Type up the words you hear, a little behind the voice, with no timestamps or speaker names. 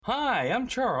Hi, I'm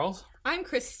Charles. I'm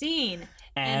Christine.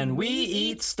 And we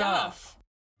eat stuff.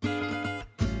 Hi,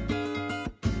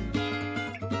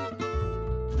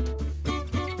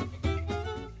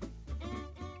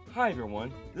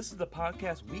 everyone. This is the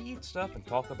podcast We Eat Stuff and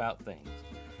Talk About Things.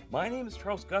 My name is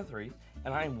Charles Guthrie,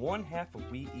 and I am one half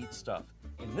of We Eat Stuff.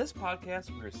 In this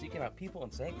podcast, we are seeking out people in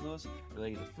St. Louis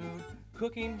related to food,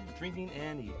 cooking, drinking,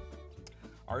 and eating.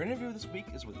 Our interview this week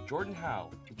is with Jordan Howe,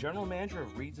 the general manager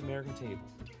of Reed's American Table.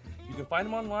 You can find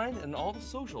him online and all the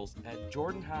socials at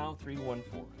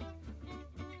JordanHowe314.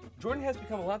 Jordan has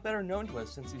become a lot better known to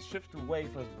us since he's shifted away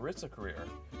from his barista career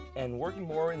and working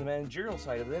more in the managerial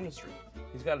side of the industry.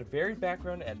 He's got a varied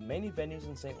background at many venues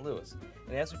in St. Louis,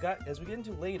 and as we get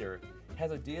into later,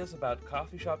 has ideas about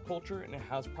coffee shop culture and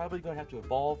how it's probably going to have to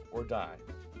evolve or die.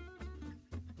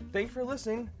 Thank you for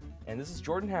listening, and this is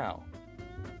Jordan Howe.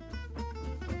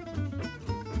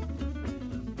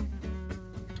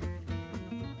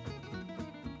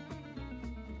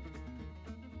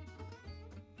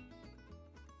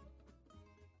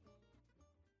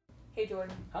 Hey,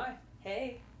 Jordan. Hi.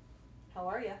 Hey. How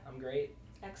are you? I'm great.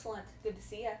 Excellent. Good to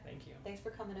see you. Thank you. Thanks for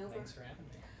coming over. Thanks for having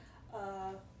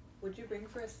me. What'd you bring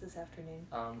for us this afternoon?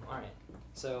 All right.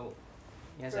 So,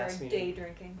 you guys For our asked me day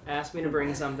drinking. to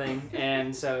bring something,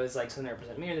 and so it's like something that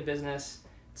represents me or the business.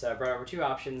 So I brought over two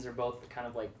options. They're both kind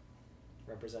of like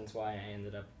represents why I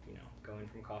ended up, going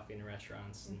from coffee into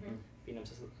restaurants and being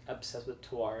obsessed with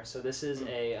terroir. So this is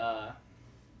a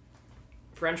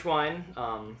French wine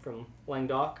from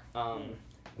Languedoc,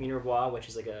 Minervois, which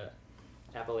is like a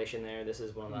appellation there. This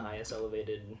is one of the highest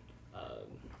elevated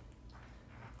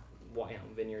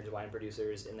vineyards, wine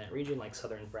producers in that region, like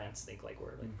southern France, think like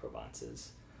where like Provence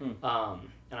is. And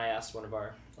I asked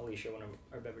Alicia, one of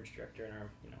our beverage director, and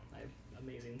I have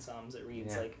amazing somms at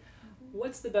Reed's, like,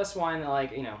 what's the best wine that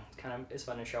kind of is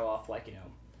fun to show off,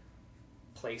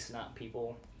 place, not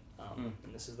people. And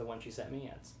this is the one she sent me.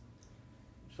 Yeah, it's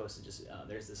supposed to just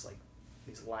there's this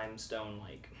these limestone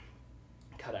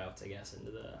cutouts, I guess,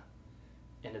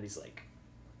 into these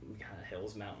kind of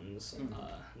hills, mountains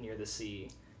near the sea,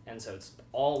 and so it's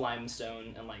all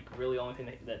limestone, and really the only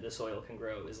thing that the soil can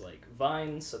grow is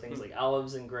vines, so things like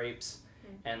olives and grapes,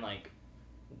 and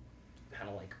kind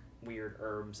of weird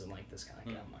herbs and this kind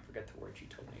of I forget the word you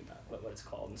told me about what it's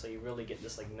called, and so you really get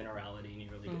this minerality, and you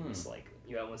really get this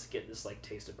you almost get this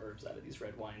taste of herbs out of these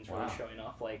red wines, really showing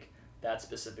off that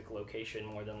specific location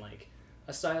more than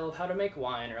a style of how to make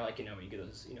wine, or you get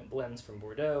those blends from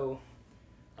Bordeaux.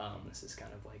 This is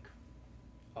kind of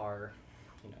our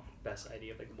best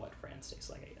idea of what France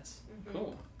tastes like, I guess. Mm-hmm.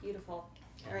 Cool. Beautiful.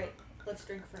 All right, let's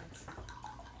drink France.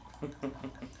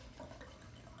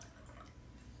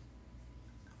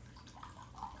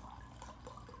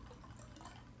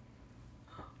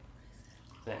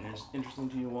 Is that interesting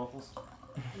to you, waffles?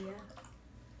 Yeah.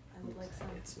 I would like some.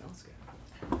 It smells good.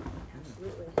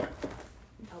 Absolutely.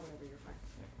 Whenever you're fine.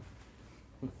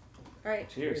 All right.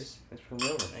 Cheers. Thanks for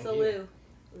coming over. Salud.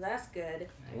 That's good.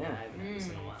 Yeah, I haven't had this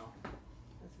in a while.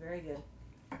 That's very good.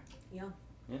 Yum.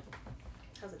 Yeah.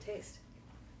 How's it taste?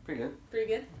 Pretty good. Pretty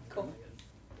good? Cool. Really good.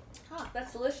 Huh,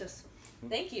 that's delicious.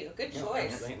 Thank you. Good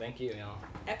choice. Thank you, y'all.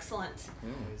 Excellent.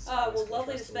 Always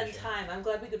Lovely to trust spend Alicia. time. I'm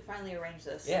glad we could finally arrange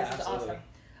this. Yeah, This is absolutely.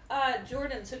 awesome.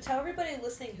 Jordan, so tell everybody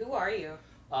listening, who are you?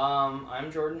 I'm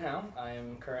Jordan Howe. I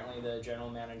am currently the general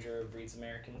manager of Reed's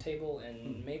American Table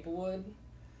in Maplewood.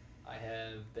 I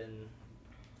have been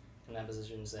in that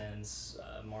position since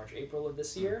March, April of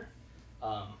this year.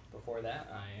 Before that,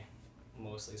 I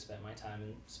mostly spent my time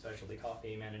in specialty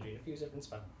coffee, managing a few different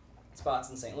spots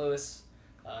in St. Louis.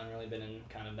 I've really been in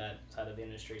kind of that side of the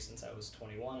industry since I was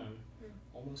 21. I'm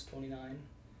almost 29.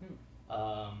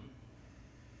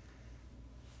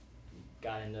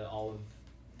 Got into all of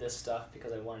this stuff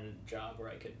because I wanted a job where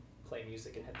I could play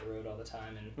music and hit the road all the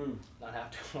time and not have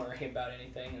to worry about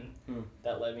anything, and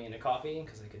that led me into coffee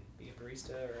because I could be a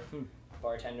barista or a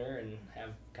bartender and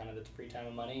have kind of the free time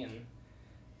and money, and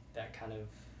that kind of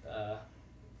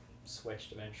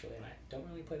switched eventually, and I don't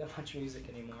really play that much music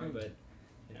anymore, but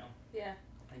Yeah.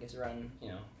 I guess around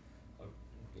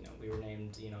we were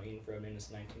named Ian Froden is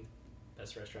the 19th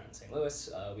best restaurant in St. Louis.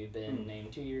 We've been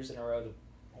named 2 years in a row.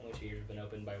 Only 2 years have been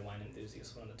opened by Wine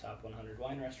Enthusiast, one of the top 100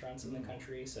 wine restaurants in the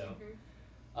country. So,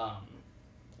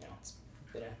 it's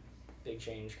been a big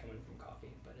change coming from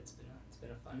coffee, but it's been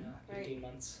a fun 18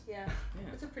 months. Yeah.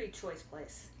 It's a pretty choice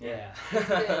place. Yeah. It's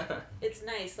good. It's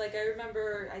nice. I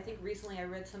remember, I think recently I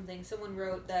read something, someone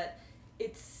wrote that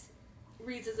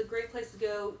Reed's is a great place to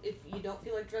go if you don't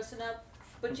feel like dressing up,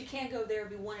 but you can go there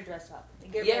if you want to dress up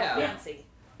and get real fancy.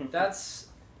 That's,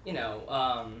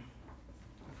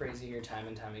 phrase you hear time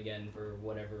and time again for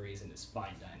whatever reason is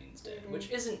fine dining's dead, which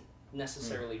isn't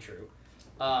necessarily true.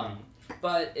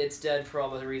 But it's dead for all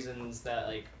the reasons that,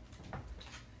 like,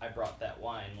 I brought that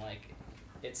wine. Like,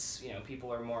 it's, you know,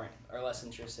 people are less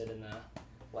interested in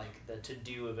the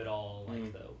to-do of it all,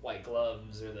 like the white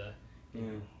gloves or the, you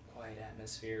know, quiet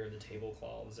atmosphere or the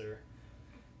tablecloths or,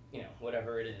 you know,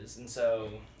 whatever it is. And so,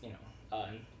 you know,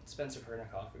 and Spencer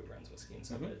Pernikoff, who runs Whiskey and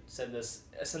Soda, said this,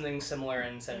 something similar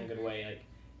and said in a good way. Like,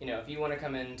 you know, if you want to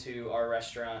come into our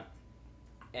restaurant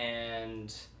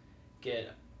and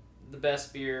get the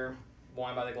best beer,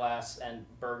 wine by the glass, and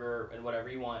burger and whatever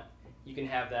you want, you can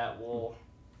have that. We'll,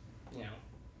 you know,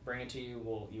 bring it to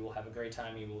you. You will have a great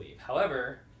time. You will leave.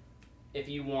 However, if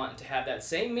you want to have that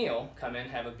same meal, come in,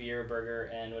 have a beer,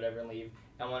 burger, and whatever, and leave,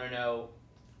 and want to know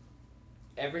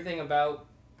everything about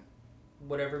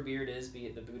whatever beer it is, be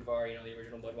it the Boudoir, you know, the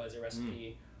original Budweiser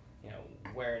recipe, you know,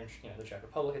 where in, you know, the Czech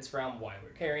Republic it's from, why we're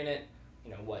carrying it,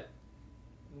 you know, what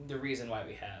the reason why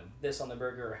we have this on the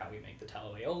burger, or how we make the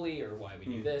talo aioli, or why we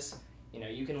do this. You know,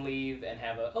 you can leave and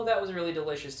have that was a really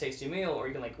delicious, tasty meal, or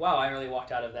you can, like, wow, I really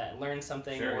walked out of that and learned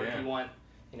something. Sure, or if you want,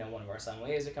 you know, one of our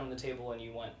sommeliers to come to the table and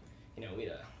you want, you know, we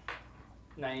had a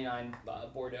 99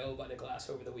 Bordeaux by the glass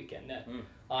over the weekend. That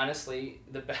honestly,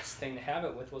 the best thing to have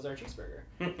it with was our cheeseburger.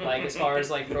 Like, as far as,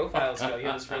 like, profiles go, you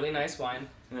have this really nice wine.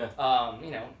 Yeah.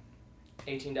 You know,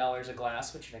 $18 a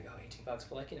glass, which you're like, oh, $18,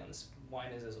 but, like, you know, this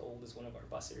wine is as old as one of our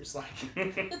bussers. Like,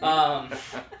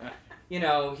 you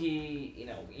know,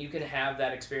 you can have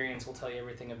that experience. We'll tell you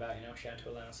everything about, you know,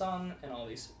 Chateau Lanessan and all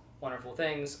these wonderful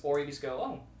things, or you just go,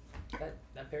 oh,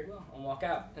 that paired well, and walk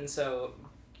out. And so,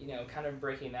 you know, kind of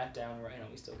breaking that down, where, you know,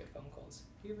 we still get phone calls.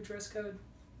 Do you have a dress code?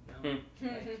 No.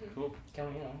 Like, cool. You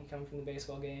come from the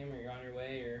baseball game, or you're on your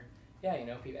way, or, yeah, you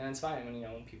know, people, and it's fine when, you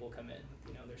know, when people come in with,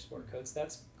 you know, their sport coats.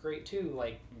 That's great too.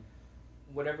 Like,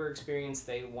 whatever experience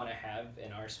they want to have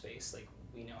in our space, like,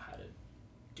 we know how to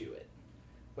do it,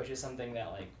 which is something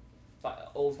that, like,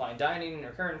 old fine dining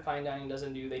or current fine dining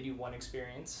doesn't do. They do one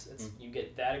experience. It's you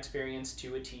get that experience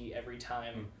to a T every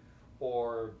time,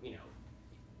 or, you know,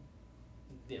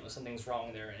 something's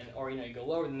wrong there, or, you know, you go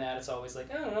lower than that. It's always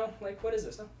like, I don't know, like, what is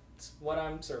this? Oh, it's what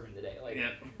I'm serving today. Like,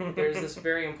 there's this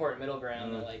very important middle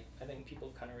ground that, like, I think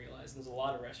people kind of realize. There's a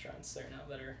lot of restaurants there now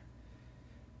that are,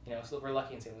 you know, so we're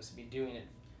lucky in St. Louis to be doing it,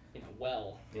 you know,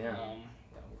 well. Yeah. You know,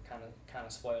 we're kind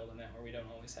of spoiled in that, where we don't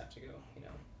always have to go, you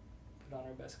know, put on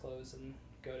our best clothes and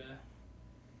go to,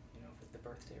 you know, the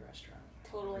birthday restaurant.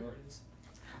 Totally.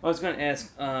 I was going to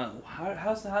ask,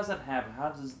 how's that happen?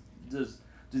 How do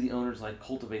the owners, like,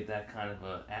 cultivate that kind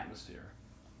of atmosphere?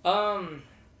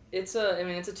 It's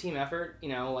a team effort. You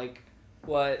know, like,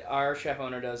 what our chef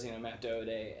owner does, you know, Matt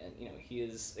Doede, and, you know, he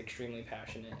is extremely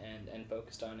passionate and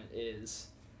focused on it, is,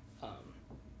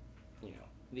 you know,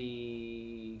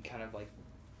 the kind of, like,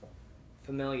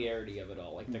 familiarity of it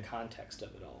all, like, the context of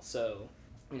it all. So,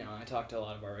 you know, I talk to a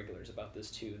lot of our regulars about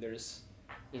this too. There's,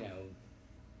 you know,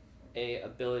 a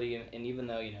ability, and even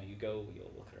though, you know, you'll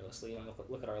look at our list, you know,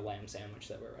 look at our lamb sandwich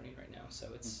that we're running right now. So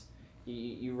it's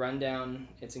you run down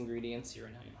its ingredients. You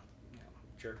run down, you know,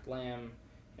 jerked lamb,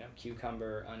 you know,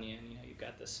 cucumber, onion. You know, you've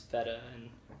got this feta and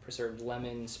preserved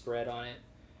lemon spread on it.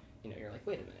 You know, you're like,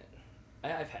 wait a minute,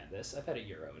 I've had this. I've had a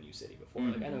gyro in U City before.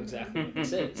 Like, I know exactly what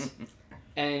this is.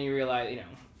 And you realize, you know,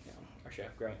 our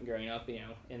chef growing up, you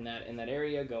know, in that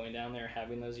area, going down there,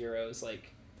 having those gyros,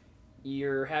 like,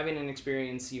 you're having an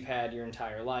experience you've had your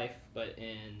entire life, but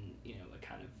in, you know, a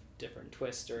kind of different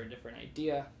twist or a different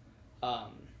idea.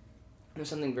 There's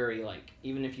something very, like,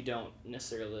 even if you don't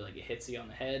necessarily, like, it hits you on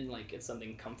the head, like, it's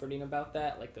something comforting about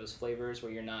that, like, those flavors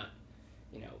where you're not,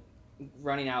 you know,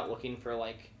 running out looking for,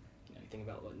 like, you know, you think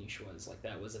about what niche was, like,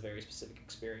 that was a very specific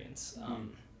experience.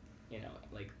 You know,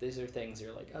 like, these are things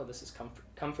you're like, oh, this is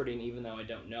comforting even though I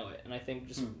don't know it. And I think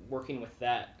just working with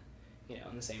that, you know,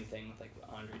 and the same thing with, like, what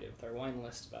Andre did with our wine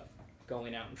list, about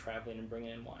going out and traveling and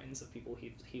bringing in wines of people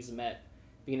he's met,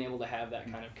 being able to have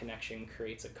that kind of connection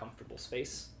creates a comfortable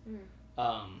space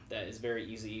that is very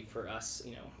easy for us,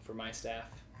 you know, for my staff,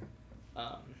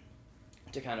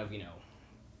 to kind of, you know,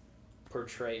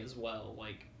 portray as well.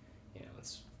 Like, you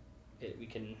know, we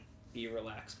can be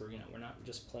relaxed, where, you know, we're not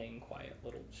just playing quiet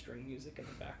little string music in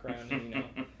the background,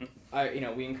 and, you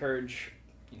know, we encourage,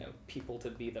 you know, people to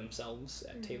be themselves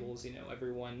at tables. You know,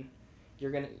 everyone,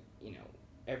 you're gonna, you know,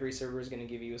 every server is gonna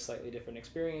give you a slightly different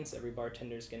experience. Every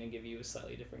bartender is gonna give you a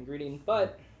slightly different ingredient,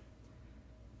 but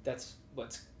that's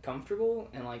what's comfortable.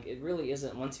 And, like, it really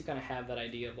isn't, once you kind of have that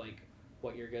idea of, like,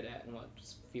 what you're good at and what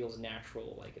feels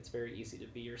natural, like, it's very easy to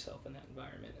be yourself in that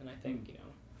environment. And I think, you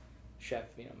know, Chef,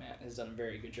 you know, Matt has done a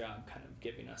very good job kind of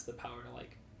giving us the power to,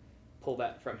 like, pull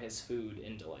that from his food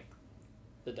into like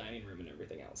the dining room and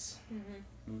everything else.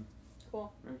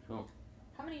 Cool. Very cool.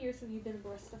 How many years have you been a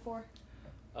barista for?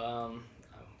 I'm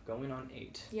going on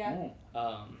 8. Yeah.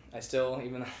 I still,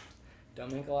 even though I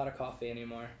don't make a lot of coffee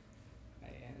anymore,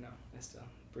 I still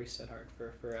barista at heart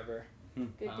for forever.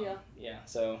 Good deal. Yeah,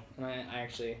 so, and I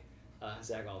actually,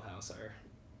 Zach Aldhouse, our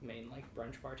main, like,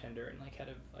 brunch bartender and, like, head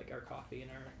of, like, our coffee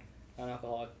and our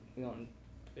non-alcoholic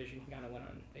division, kind of went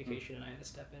on vacation, and I had to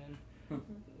step in and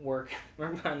work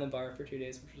behind the bar for 2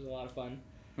 days, which was a lot of fun.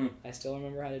 I still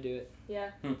remember how to do it. Yeah.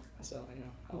 So,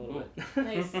 a little bit.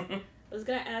 Nice. I was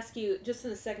going to ask you just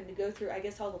in a second to go through, I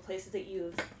guess, all the places that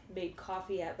you've made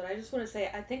coffee at, but I just want to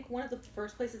say, I think one of the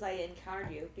first places I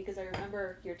encountered you, because I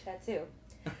remember your tattoo,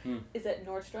 is at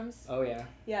Nordstrom's. Oh, yeah.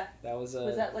 Yeah. That was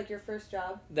Was that, like, your first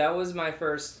job? That was my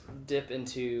first dip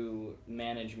into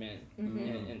management,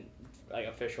 and like,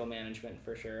 official management,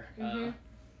 for sure.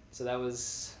 So that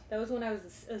was... That was when I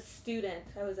was a student.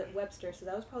 I was at Webster, so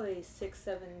that was probably 6,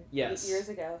 7, yes. 8 years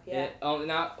ago. Yeah. It was,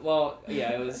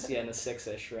 in the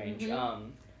 6-ish range.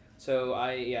 So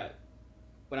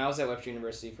when I was at Webster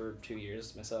University for 2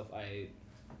 years myself,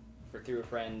 through a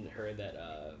friend, heard that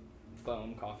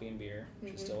Foam Coffee and Beer,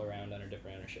 which is still around under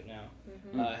different ownership now,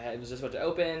 it was just about to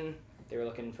open. They were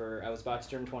looking for, I was about to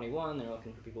turn 21, they were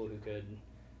looking for people who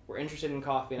were interested in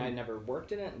coffee, and I'd never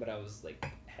worked in it, but I was like,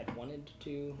 had wanted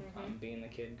to, being the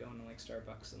kid going to like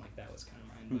Starbucks, and like that was kind of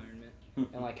my environment,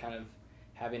 and like kind of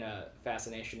having a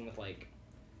fascination with like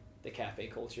the cafe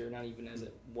culture, not even as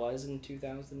it was in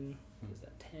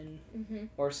 2010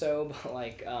 or so, but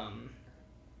like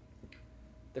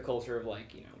the culture of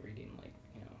like, reading like,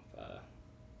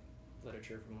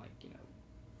 literature from like,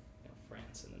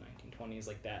 France in the 1920s,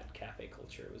 like that cafe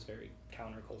culture was very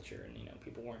counterculture, and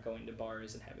people weren't going to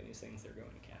bars and having these things, they're going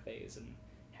to cafes and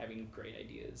having great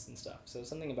ideas and stuff. So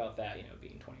something about that,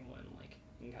 being 21, like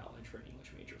in college for an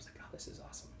English major, was like, oh, this is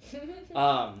awesome.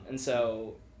 And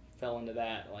so fell into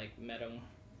that, like met him,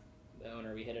 the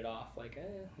owner, we hit it off, like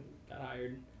got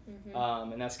hired.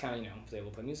 And that's kind of, was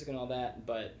able to play music and all that,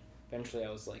 but eventually I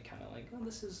was like kind of like, oh,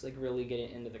 this is like really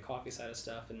getting into the coffee side of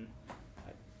stuff, and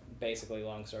I basically,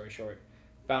 long story short,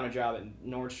 found a job at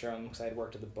Nordstrom because I had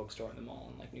worked at the bookstore in the mall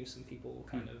and like knew some people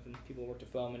kind of, and people worked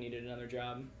at Foam and needed another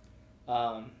job.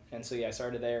 And so I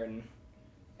started there, and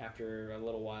after a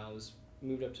little while I was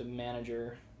moved up to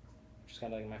manager, which is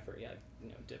kind of like my first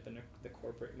dip into the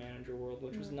corporate manager world,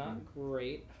 which was not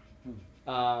great.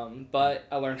 But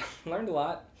I learned a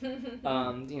lot.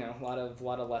 A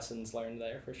lot of lessons learned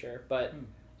there for sure. But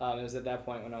it was at that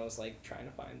point when I was like trying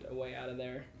to find a way out of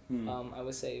there. I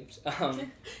was saved.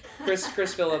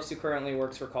 Chris Phillips, who currently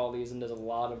works for Caldi's and does a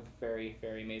lot of very,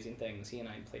 very amazing things. He and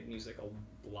I played music a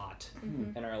lot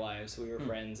in our lives. We were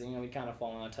friends, and we kind of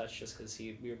fallen out of touch just because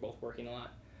we were both working a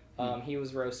lot. He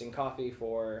was roasting coffee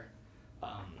for,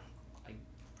 I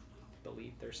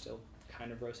believe they're still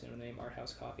kind of roasting under the name Art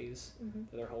House Coffees.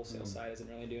 Their wholesale side isn't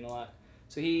really doing a lot.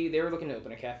 So they were looking to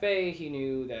open a cafe. He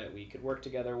knew that we could work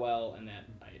together well, and that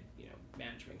I had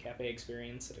management cafe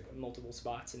experience at multiple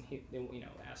spots, and he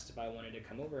asked if I wanted to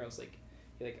come over. I was like,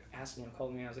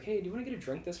 called me. I was like, hey, do you want to get a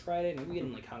drink this Friday? And we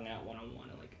hadn't like hung out one-on-one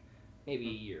in like maybe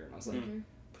a year, and I was like,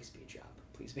 please be a job,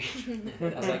 please be.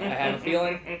 I was like, I have a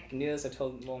feeling I can do this. I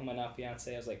told my now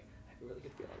fiance, I was like, I have a really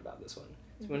good feeling about this one.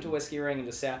 So we went to Whiskey Ring and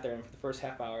just sat there, and for the first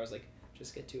half hour I was like,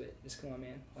 just get to it, just come on,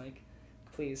 man, like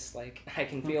please, like I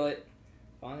can feel it.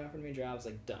 Finally offered me a job. I was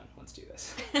like, done, let's do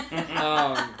this.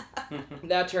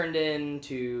 That turned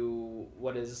into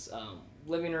what is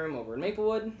living room over in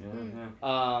Maplewood,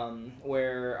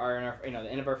 where the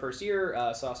end of our first year,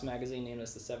 Sauce Magazine named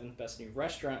us the 7th best new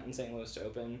restaurant in St. Louis to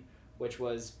open, which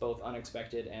was both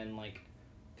unexpected and like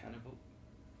kind of a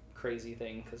crazy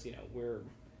thing, because we'd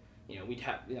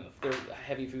have they're a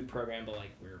heavy food program, but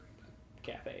like we're a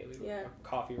cafe, we were a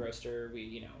coffee roaster,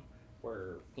 we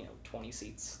were 20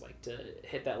 seats, like to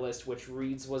hit that list, which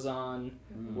Reed's was on,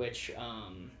 which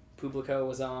Publico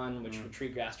was on, which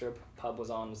Retreat Gastro Pub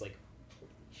was on, was like,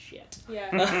 shit. Yeah,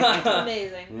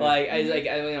 amazing. Like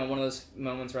I one of those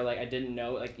moments where like I didn't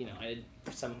know, like I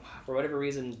for whatever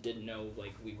reason didn't know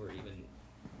like we were even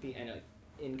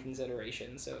in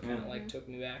consideration, so it kind of like took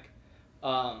me back.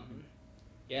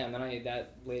 And then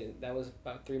that was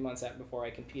about 3 months before I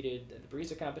competed at the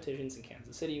barista competitions in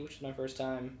Kansas City, which was my first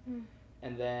time.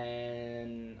 And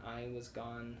then I was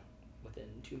gone within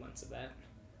 2 months of that.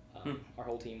 Our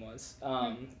whole team was.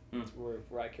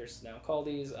 We're at Kirsten now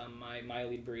Caldi's. My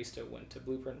lead barista went to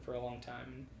Blueprint for a long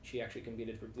time. She actually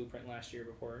competed for Blueprint last year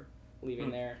before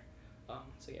leaving there.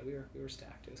 So yeah, we were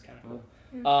stacked. It was kind of cool.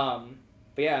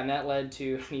 But yeah, and that led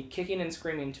to me kicking and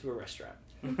screaming to a restaurant.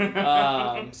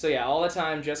 So yeah, all the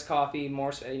time, just coffee,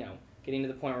 more, getting to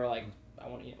the point where like, I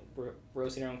want, we're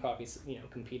roasting our own coffee,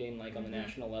 competing like on the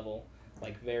national level,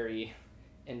 like very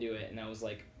into it. And that was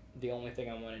like the only thing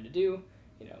I wanted to do.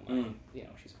 We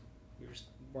just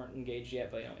weren't engaged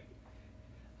yet, but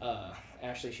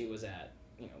Ashley, she was at,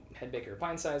 head baker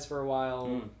Pine Size for a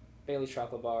while, Bailey's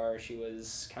Chocolate Bar. She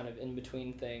was kind of in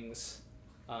between things.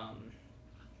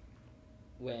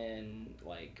 When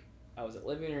like I was at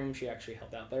Living Room, she actually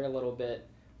helped out there a little bit,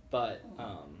 but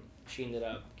she ended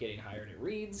up getting hired at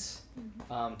Reed's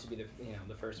to be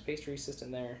the first pastry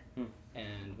assistant there.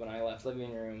 And when I left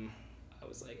Living Room, I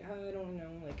was like, I don't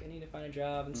know, like I need to find a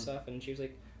job and stuff. And she was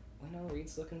like, well, no,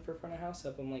 Reed's looking for front of house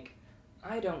up. I'm like,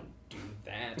 I don't do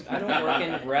that. I don't work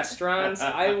in restaurants.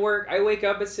 I wake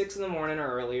up at 6 a.m. or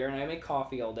earlier, and I make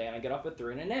coffee all day, and I get off at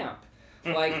 3 and a nap.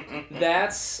 Like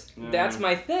that's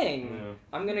my thing. Yeah.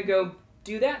 I'm gonna go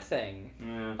do that thing.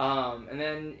 Yeah. And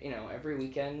then every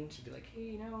weekend she'd be like,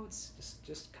 hey, it's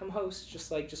just come host,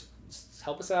 just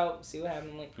help us out, see what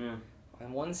happens. Like,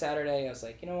 and one Saturday I was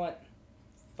like, you know what,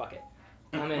 fuck it.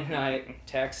 Come in tonight,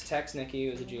 text Nikki,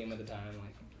 who was a GM at the time,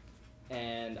 like,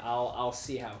 and I'll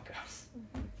see how it goes.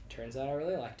 Turns out I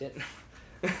really liked it,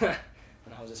 and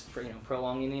I was just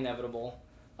prolonging the inevitable.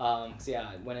 I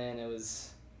went in. It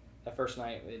was that first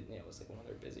night. It was like one of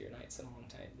their busier nights in a long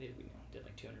time. We did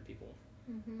like 200 people,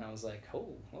 and I was like, oh,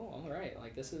 all right,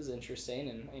 like this is interesting.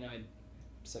 And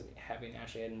having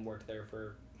Ashley hadn't worked there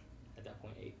for at that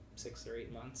point 6 or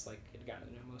 8 months, like had gotten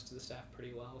to know most of the staff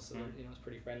pretty well, so it was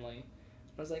pretty friendly.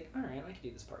 I was like, all right, I can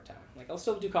do this part-time. Like, I'll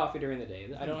still do coffee during the day.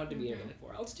 I don't have to be here like 4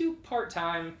 hours. I'll just do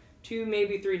part-time, 2,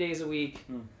 maybe 3 days a week.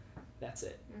 That's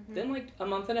it. Then, like, a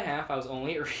month and a half, I was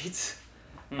only at Reed's.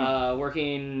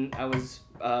 Working, I was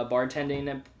bartending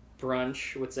at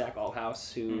brunch with Zach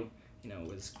Althouse, who,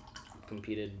 was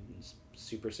competed,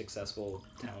 super successful,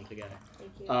 talented guy.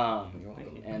 Thank you.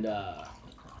 And,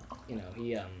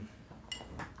 he,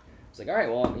 was like, all right,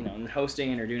 well, I'm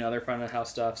hosting or doing other front of the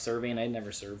house stuff, serving. I'd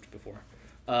never served before.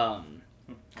 And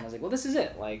I was like, well, this is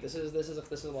it. Like, this is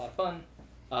a lot of fun.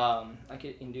 I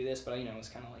can do this, but I was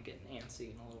kind of like getting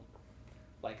antsy and a little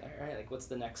like, all right, like, what's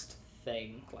the next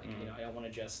thing? Like, I don't want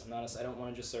to just, I don't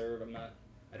want to just serve.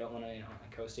 I don't want to,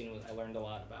 like hosting I learned a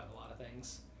lot about a lot of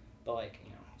things, but like, I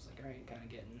was like, all right, kind of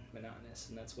getting monotonous.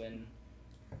 And that's when,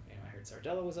 I heard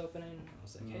Sardella was opening. I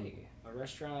was like, hey, a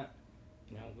restaurant,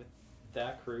 with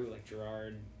that crew, like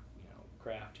Gerard,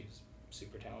 Kraft, who's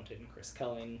super talented, and Chris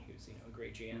Kelling, who's a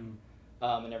great GM,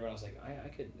 and everyone was like, I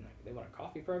could. They want a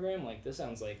coffee program. Like, this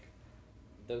sounds like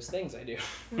those things I do.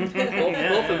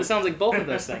 This sounds like both of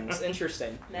those things.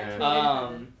 Interesting.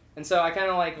 And so I kind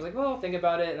of was like, well, think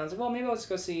about it, and I was like, well, maybe I'll just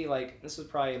go see. Like, this was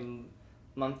probably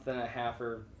a month and a half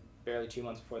or barely 2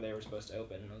 months before they were supposed to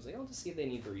open, and I was like, I'll just see if they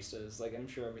need baristas. Like, I'm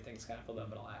sure everything's kind of filled up,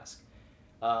 but I'll ask.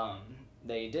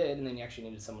 They did, and then you actually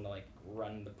needed someone to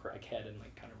run the head and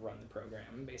kind of run the program,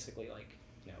 and basically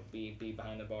be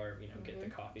behind the bar, get the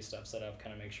coffee stuff set up,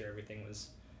 kind of make sure everything was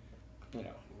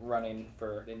running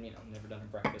for, and never done a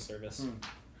breakfast service.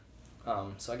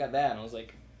 So I got that, and I was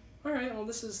like, all right, well,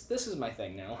 this is my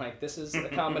thing now. Like, this is a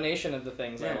combination of the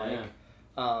things I like.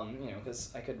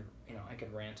 Because I could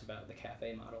rant about the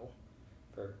cafe model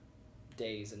for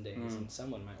days and days, and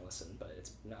someone might listen, but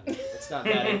it's not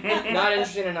that not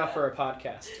interesting enough for a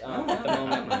podcast at the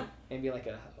moment. Maybe like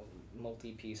a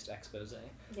multi-pieced expose.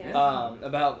 But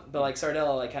like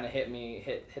Sardella kind of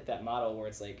hit that model where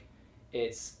it's like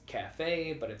it's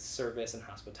cafe, but it's service and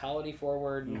hospitality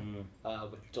forward,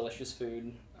 with delicious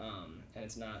food, and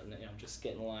it's not just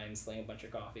get in line, sling a bunch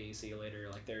of coffee, see you later.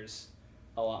 Like, there's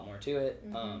a lot more to it.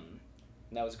 And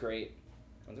that was great.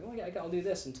 I was like, well, yeah, I'll do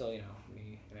this until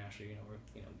me and Ashley, we're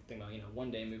thinking about one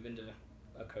day move into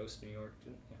a coast, New York.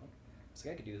 I was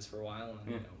like, I could do this for a while,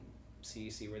 and then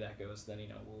see where that goes. Then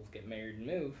we'll get married and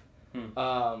move.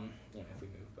 If we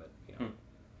move, but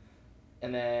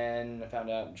And then I found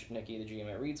out Nikki, the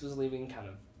GM at Reed's, was leaving kind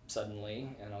of suddenly,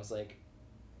 and I was like,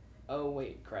 oh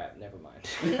wait, crap, never mind.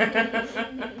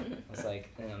 I was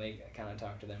like, they kind of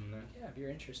talked to them, and they're like, yeah, if you're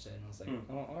interested. And I was like,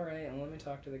 oh, all right, and let me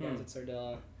talk to the guys at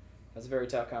Sardella. It was a very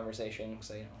tough conversation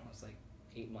because I was like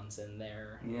 8 months in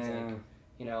there. And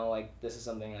I was like, this is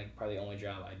something like probably the only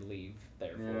job I'd leave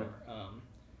there for.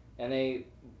 And they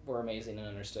were amazing and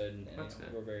understood, and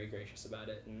were very gracious about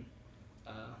it. And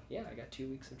I got 2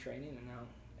 weeks of training, and now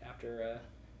after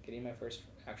getting my first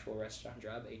actual restaurant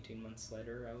job, 18 months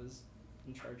later, I was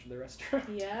in charge of the restaurant.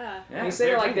 When you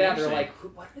say it like that, they're like,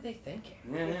 what are they thinking?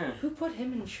 Who put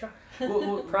him in charge?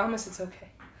 Well, promise it's okay.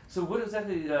 So what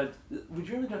exactly would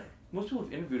you really do? Most people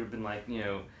have interviewed have been like,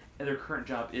 their current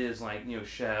job is like,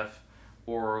 chef,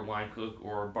 or a line cook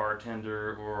or a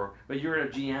bartender but you're a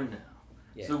GM now.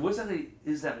 Yeah. So what exactly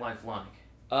is that life like?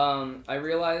 I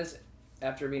realized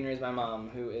after being raised by my mom,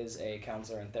 who is a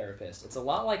counselor and therapist, it's a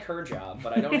lot like her job,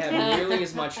 but I don't have nearly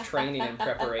as much training and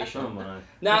preparation. Oh my.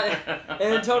 Not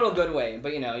in a total good way,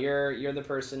 but you're the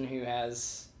person who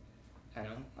has,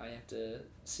 I have to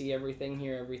see everything,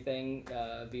 hear everything,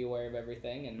 be aware of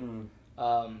everything, and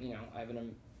I have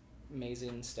an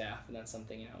amazing staff, and that's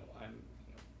something I'm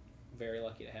very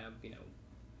lucky to have.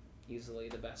 Easily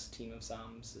the best team of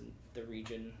SOMs in the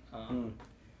region. I've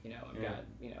got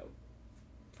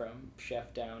from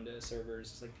chef down to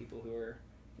servers, like people who are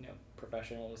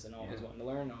professionals and always wanting to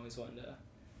learn, always wanting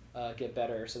to get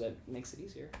better, so that makes it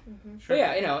easier. Mm-hmm. Sure.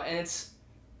 But and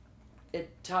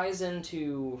it ties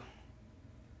into,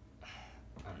 I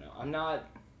don't know, I'm not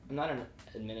an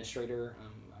administrator.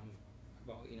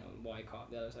 Why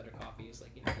coffee, the other side of coffee is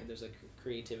there's a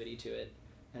creativity to it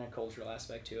and a cultural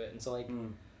aspect to it, and so I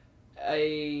don't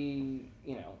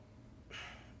know,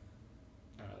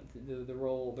 the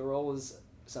role is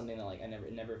something that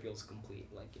it never feels complete.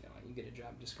 You get a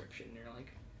job description and you're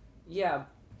like, yeah,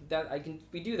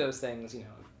 we do those things,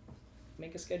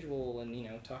 make a schedule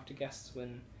and talk to guests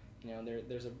when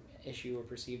there's a issue or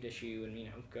perceived issue, and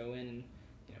go in and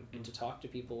get to talk to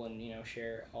people and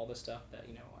share all the stuff that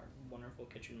our wonderful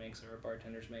kitchen makes, or our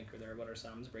bartenders make, or what our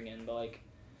SOMs bring in. But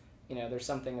there's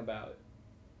something about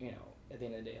at the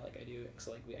end of the day,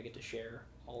 I get to share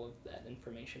all of that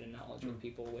information and knowledge with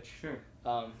people, which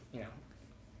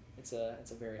it's a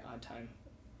very odd time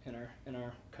in our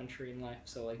country and life.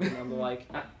 So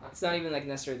it's not even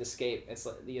necessarily the escape. It's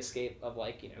the escape of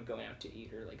going out to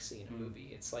eat or seeing a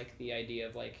movie. It's the idea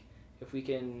of if we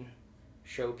can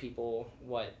show people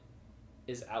what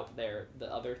is out there,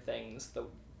 the other things,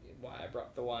 why I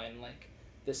brought the wine,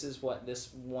 this is what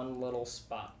this one little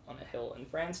spot on a hill in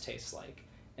France tastes like.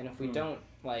 And if we don't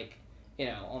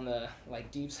on the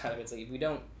deep side of it, it's if we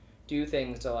don't do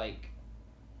things to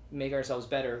make ourselves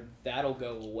better, that'll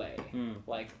go away.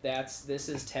 This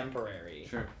is temporary.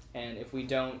 Sure. And if we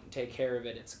don't take care of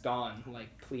it, it's gone.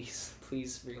 Please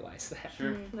realize that.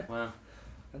 Sure. Wow.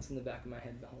 That's in the back of my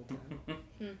head the whole time.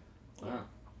 Wow.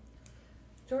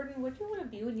 Jordan, what did you want to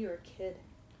be when you were a kid?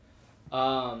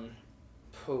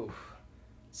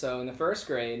 So in the first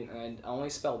grade, I only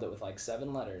spelled it with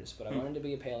 7 letters, but I wanted to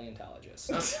be a paleontologist.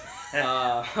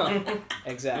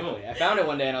 Exactly. Cool. I found it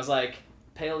one day and I was like,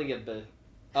 paleo.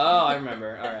 Oh, I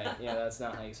remember. All right. Yeah, that's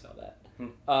not how you spell that.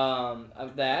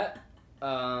 Of that,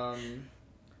 and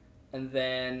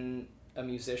then a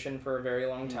musician for a very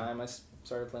long time. I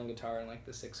started playing guitar in the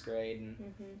 6th grade,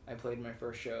 and I played my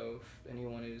first show. If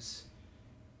anyone who's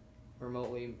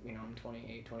remotely, I'm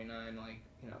 28, 29,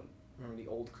 remember the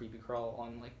old Creepy Crawl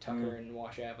on Tucker and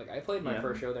Wash Ave. I played my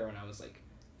first show there when I was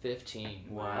 15.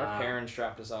 Wow. Our parents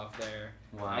dropped us off there.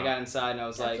 Wow. I got inside and I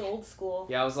was That's old school.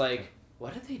 Yeah, I was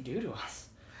what did they do to us?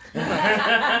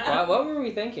 What were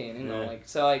we thinking?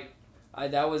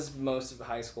 That was most of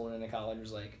high school, and then the college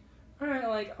was all right,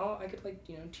 I could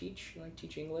teach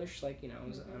English. When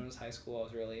I was high school, I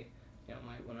was really, one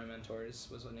of my mentors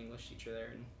was an English teacher there,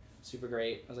 and super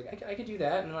great. I was I could do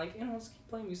that, and let's keep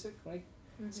playing music,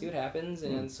 see what happens.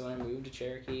 And so when I moved to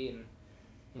Cherokee and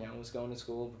was going to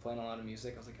school, playing a lot of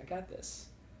music, I was I got this.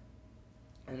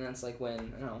 And that's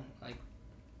when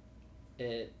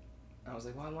I was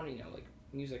well, I want to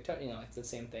music, it's the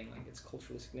same thing. It's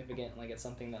culturally significant. It's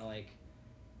something that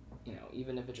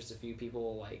even if it's just a few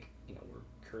people, we're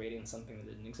creating something that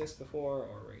didn't exist before,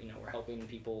 or we're helping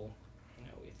people.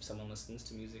 If someone listens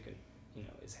to music and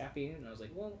is happy, and I was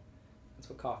well, that's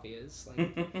what coffee is.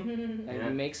 And you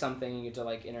make something, you get to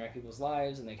interact with people's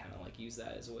lives, and they kind of use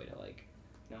that as a way to I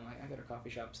go to coffee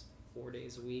shops 4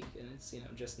 days a week, and it's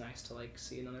just nice to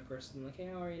see another person, hey,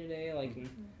 how are you today? And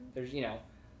there's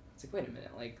it's wait a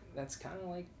minute, that's kind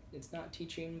of it's not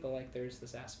teaching, but there's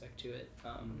this aspect to it.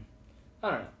 I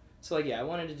don't know. So I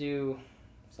wanted to do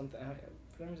something.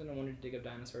 For some reason, I wanted to dig up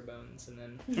dinosaur bones, and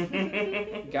then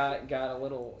got a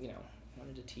little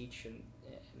wanted to teach, and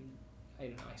I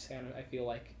don't know. I feel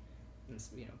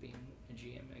being a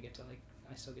GM,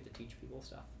 I still get to teach people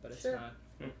stuff, but it's not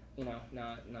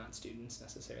not students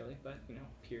necessarily, but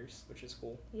peers, which is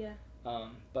cool. Yeah.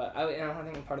 But I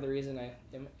think part of the reason I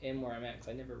am where I'm at, because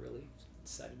I never really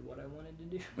decided what I wanted to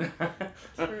do.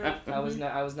 True. I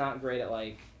was not great at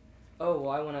oh,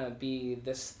 well, I want to be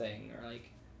this thing, or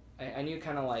I knew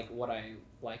kind of what I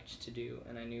liked to do,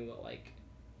 and I knew what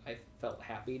I felt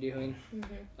happy doing,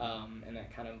 and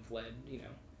that kind of led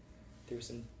through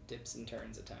some dips and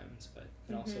turns at times, but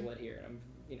it also led here, and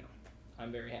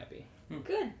I'm very happy.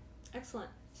 Good. Excellent.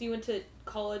 So you went to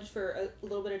college for a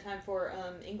little bit of time for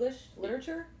English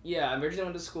literature? Yeah, I originally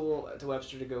went to school to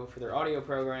Webster to go for their audio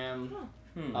program,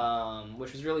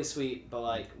 which was really sweet, but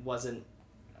like wasn't.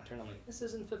 I turned on like this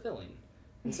isn't fulfilling,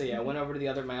 and so yeah, I went over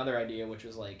to my other idea, which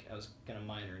was like I was gonna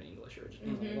minor in English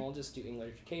originally. I was like, well, I'll just do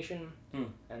English education,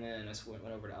 and then I just went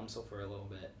over to UMSL for a little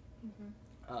bit,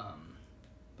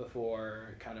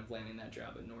 before kind of landing that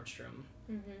job at Nordstrom,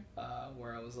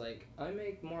 where I was like, I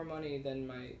make more money than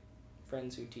my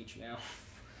friends who teach now.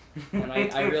 And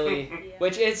I really,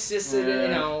 which it's just, you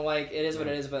know, like, it is what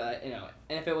it is, but, you know,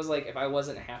 and if it was like, if I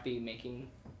wasn't happy making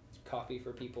coffee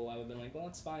for people, I would have been like, well,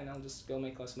 it's fine, I'll just go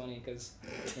make less money, because,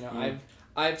 you know,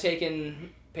 I've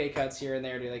taken pay cuts here and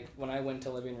there to, like, when I went to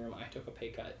living room, I took a pay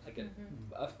cut, like,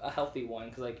 a healthy one,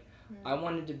 because, like, I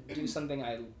wanted to do something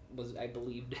I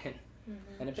believed in,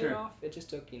 and it paid off. It just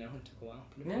took, you know, it took a while,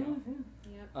 but it paid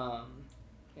off.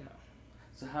 You know.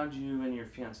 So how'd you and your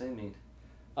fiance meet?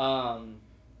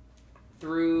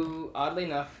 Through, oddly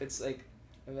enough, it's like,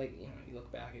 you know, you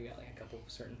look back, you got like a couple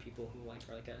of certain people who like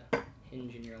are like a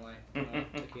hinge in your life,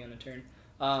 took you on a turn.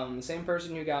 The same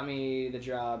person who got me the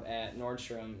job at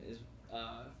Nordstrom is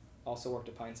also worked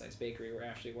at Pine Size Bakery where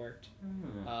Ashley worked,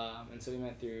 and so we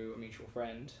met through a mutual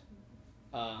friend,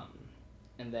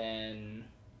 and then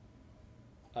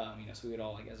you know, so we would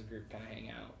all like as a group kind of hang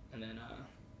out, and then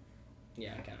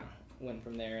yeah, kind of went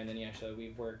from there, and then yeah, so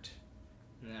we've worked.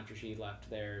 And then after she left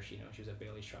there, she was at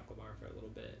Bailey's Chocolate Bar for a little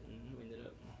bit, and we ended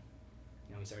up,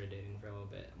 you know, we started dating for a little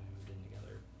bit, and we moved in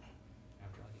together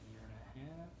after like a year and a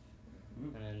half.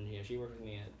 And then, yeah, she worked with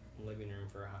me at Living Room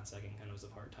for a hot second, kind of as a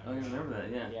part-time. Oh, I remember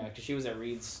that, yeah. Yeah, because she was at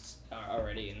Reed's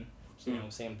already, and, you know,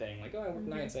 same thing, like, oh, I work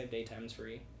nights, I have daytimes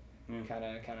free, kind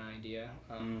of idea.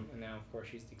 And now, of course,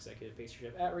 she's the executive pastry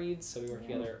chef at Reed's, so we work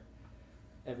together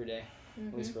every day,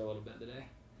 at least for a little bit of the day.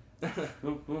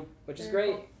 Which is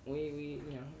great. Cool. We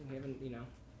you know, we haven't, you know,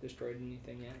 destroyed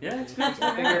anything yet. Yeah, it's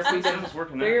figure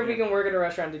if we can work at a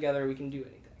restaurant together, we can do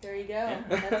anything. There you go. Yeah.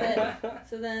 That's it.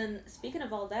 So then, speaking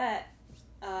of all that,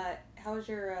 how was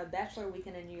your bachelor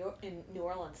weekend in New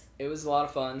Orleans? It was a lot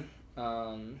of fun.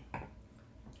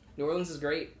 New Orleans is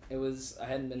great. It was. I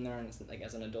hadn't been there like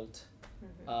as an adult.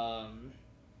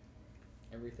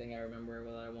 Everything I remember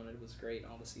that I wanted was great.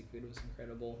 All the seafood was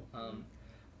incredible.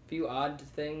 Few odd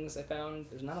things I found.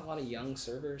 There's not a lot of young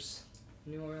servers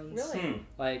in New Orleans. Really?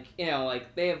 Like, you know,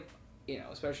 like they have, you know,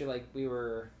 especially like we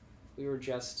were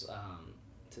just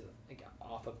to like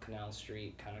off of Canal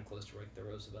Street, kind of close to where like the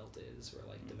Roosevelt is, where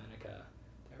like Dominica,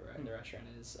 the restaurant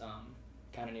is,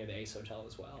 kind of near the Ace Hotel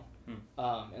as well.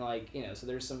 And like, you know, so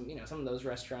there's some, you know, some of those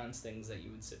restaurants, things that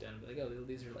you would sit down and be like, oh,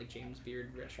 these are like James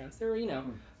Beard restaurants. There, you know,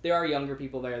 there are younger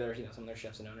people there. There's, you know, some of their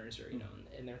chefs and owners are, you know,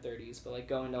 in their 30s, but like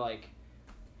going to like,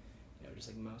 you know, just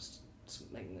like most,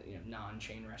 like, you know,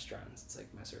 non-chain restaurants, it's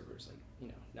like my server's like, you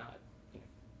know,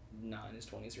 not in his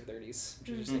 20s or 30s, which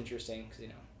is just interesting because, you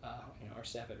know, our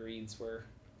staff at Reed's were,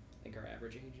 I think our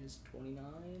average age is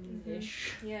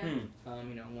 29-ish. Yeah.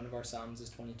 You know, one of our Psalms is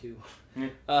 22.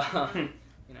 You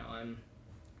know, I'm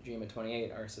GM at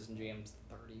 28, our assistant GM's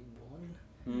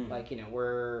 31. Like, you know,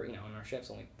 we're, you know, and our chef's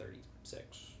only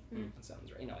 36. That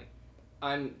sounds right. You know, like,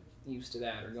 I'm used to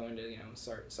that, or going to, you know,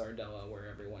 Sardella, where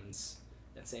everyone's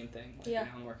that same thing. Like, you know,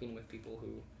 I'm working with people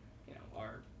who, you know,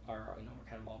 are you know, we're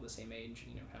kind of all the same age,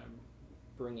 and, you know, kind of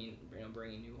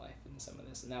bringing new life into some of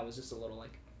this, and that was just a little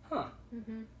like,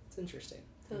 it's interesting.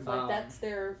 So it's like that's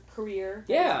their career.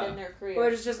 Yeah, been their career.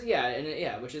 But it's just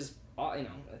which is, you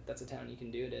know, that's a town you can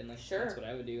do it in. Like, that's what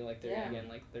I would do. Like, there again,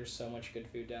 like, there's so much good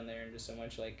food down there, and just so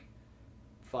much like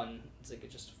fun. It's like,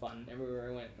 it's just fun everywhere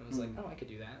I went. I was like, oh, I could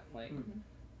do that. Like.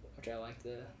 Which I like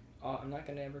I'm not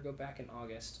going to ever go back in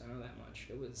August. I know that much.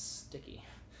 It was sticky.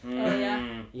 Oh,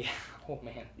 yeah? Yeah. Oh,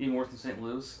 man. Even worse than St.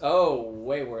 Louis? Oh,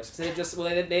 way worse. Because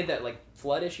they had that, like,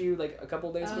 flood issue, like, a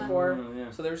couple days before.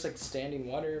 So there was, like, standing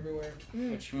water everywhere,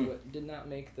 which did not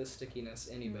make the stickiness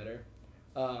any better.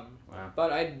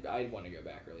 But I'd want to go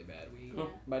back really bad.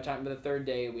 By the third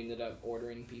day, we ended up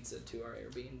ordering pizza to our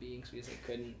Airbnb because we just, like,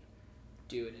 couldn't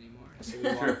do it anymore. So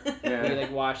we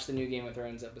like watched the new Game of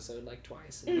Thrones episode like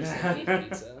twice and just like, ate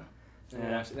pizza.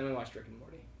 And then we watched Rick and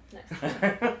Morty.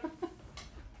 Nice.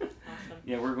 Awesome.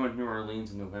 Yeah, we're going to New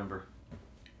Orleans in November.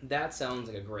 That sounds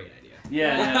like a great idea.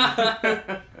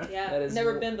 Yeah. Yeah.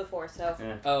 Never been before, so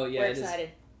oh yeah, we're excited.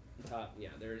 Top. Yeah,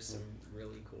 there's some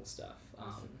really cool stuff.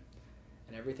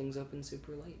 And everything's open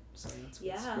super late, so that's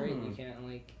great. You can't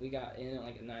like, we got in at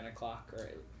like 9 o'clock or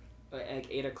like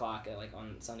 8 o'clock at like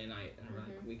on Sunday night, and we're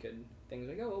like, we could, things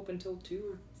like, oh, open till 2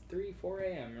 or 3, 4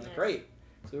 a.m. We're like, great.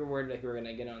 So we were worried like we were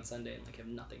gonna get on Sunday and like have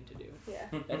nothing to do. Yeah.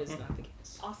 That is not the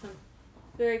case. Awesome.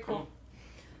 Very cool.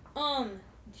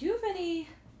 Do you have any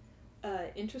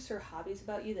interests or hobbies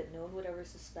about you that no one would ever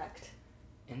suspect?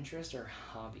 Interest or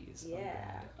hobbies?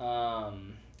 Yeah. Oh,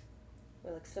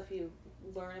 Or like stuff you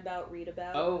learn about, read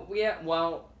about? Oh, yeah,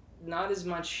 well, not as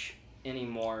much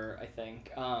anymore, I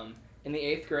think. In the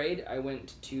 8th grade, I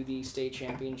went to the state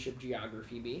championship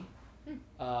geography bee.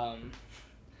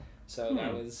 So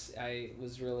I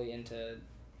was really into,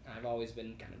 I've always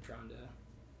been kind of drawn to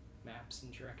maps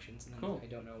and directions, and I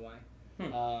don't know why.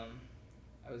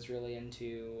 I was really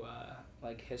into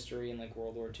like history and like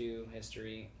World War II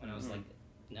history when I was like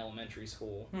in elementary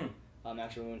school.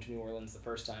 Actually, we went to New Orleans the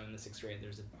first time in the 6th grade.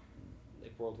 There's a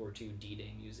like World War II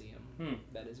D-Day museum.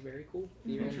 That is very cool.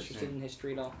 If you're interested in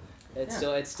history at all, it's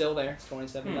still there. It's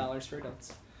 $27 for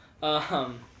adults.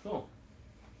 Cool.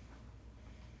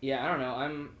 Yeah, I don't know.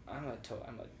 I'm a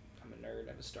nerd. I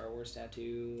have a Star Wars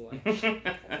tattoo. Like, That's okay.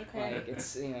 like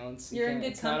it's You're in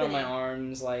good it's not on my company.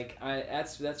 arms. Like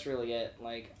that's really it.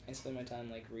 Like I spend my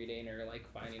time like reading or like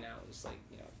finding out. Just like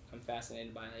I'm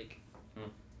fascinated by like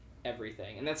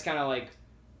everything, and that's kind of like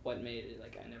what made it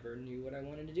like I never knew what I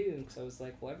wanted to do, because I was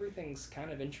like, well, everything's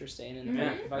kind of interesting, and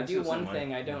if I do one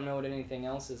thing, I don't know what anything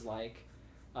else is like.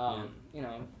 I'm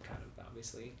kind of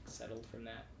obviously settled from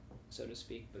that, so to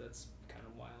speak, but that's kind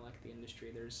of why I like the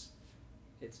industry.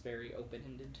 It's very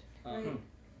open-ended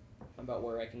about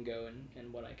where I can go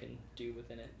and what I can do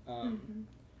within it.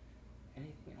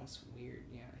 Anything else weird?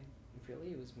 Yeah,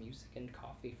 it was music and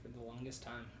coffee for the longest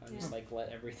time. I just like let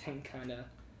everything kind of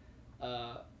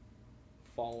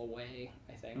fall away,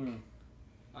 I think.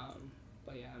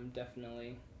 But yeah, I'm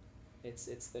definitely it's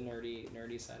the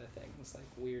nerdy side of things, like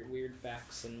weird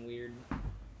facts and weird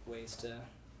ways to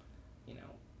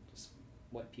just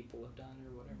what people have done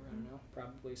or whatever. I don't know,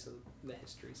 probably. So the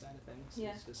history side of things,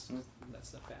 it's just that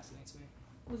stuff fascinates me.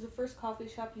 Was the first coffee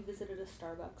shop you visited a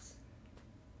Starbucks?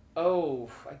 Oh,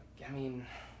 I mean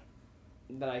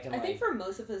that I can I think for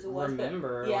most of us it was.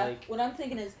 Remember, but, yeah, like, what I'm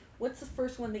thinking is, what's the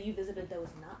first one that you visited that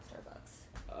was not Starbucks?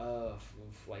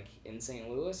 Like in St.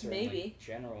 Louis or Maybe. in, like,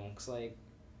 general, because like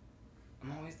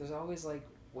there's always like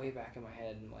way back in my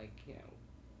head, like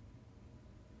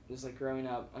just like growing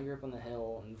up, I grew up on the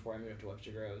hill, and before I moved up to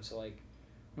Webster Grove, so like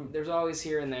there's always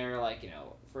here and there, like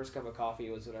first cup of coffee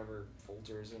was whatever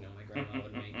Folgers my grandma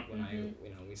would make when I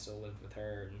we still lived with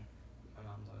her, and my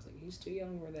mom's always like, he's too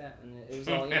young for that, and it was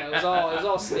all it was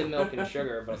all skim milk and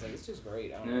sugar, but I was like, it's just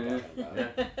great. I don't know what you're talking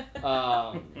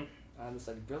about. I had this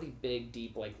like really big,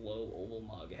 deep, like low oval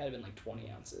mug. It had been like 20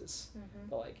 ounces,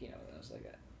 but like I was like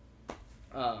that.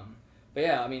 But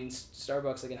yeah, I mean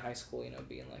Starbucks, like in high school,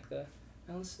 being like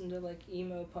I listen to like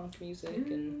emo punk music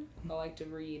and I like to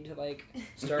read. Like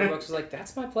Starbucks was like,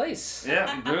 that's my place.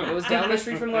 Yeah, boom. It was down the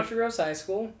street from Webster Groves High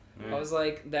School. I was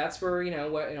like, that's where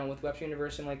with Webster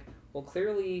University, I'm like, well,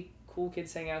 clearly cool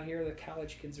kids hang out here. The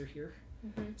college kids are here.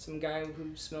 Some guy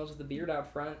who smells with a beard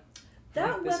out front.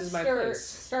 That this is my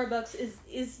place. Starbucks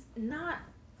is not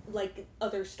like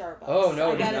other Starbucks. Oh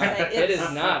no, I gotta say, it is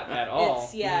not at all.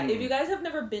 It's if you guys have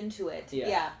never been to it, you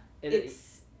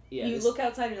look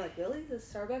outside and you're like, really? This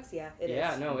is Starbucks? Yeah, it is.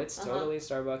 Yeah, no, it's totally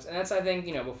Starbucks, and that's I think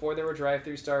before there were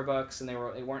drive-through Starbucks, and they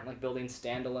weren't like building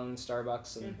standalone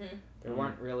Starbucks, and there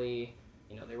weren't really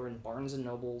they were in Barnes and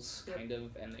Nobles kind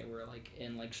of, and they were like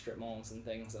in like strip malls and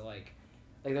things that like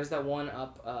there's that one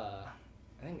up.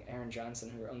 I think Aaron Johnson,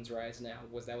 who owns Rise now,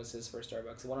 was his first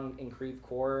Starbucks. The one in Creve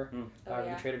Coeur,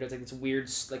 the Trader Joe's, like this weird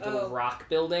like little rock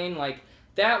building, like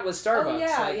that was Starbucks.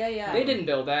 Oh yeah, yeah. They didn't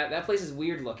build that. That place is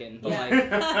weird looking, but like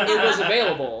it was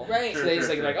available. Right. So they just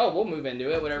like, oh, we'll move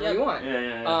into it, whatever you want.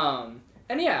 Yeah.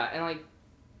 And like,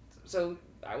 so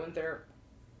I went there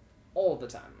all the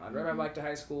time. I'd ride my bike to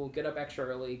high school, get up extra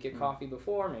early, get coffee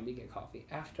before, maybe get coffee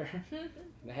after,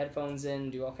 the headphones in,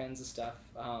 do all kinds of stuff.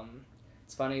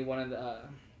 It's funny, one of the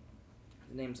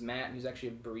name's Matt, who's actually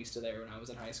a barista there when I was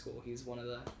in high school. He's one of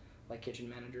the like kitchen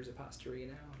managers at Pastaria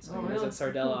now. So when I was at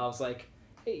Sardella, I was like,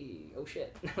 hey, oh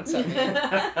shit, what's up, man?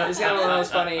 It's kind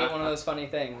of one of those funny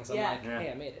things. I'm like,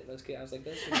 hey, I made it. Those kids, I was like,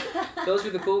 those were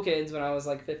the cool kids when I was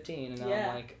like 15, and now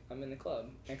I'm like, I'm in the club.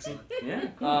 Excellent.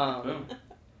 It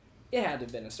had to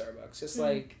have been a Starbucks, just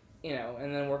like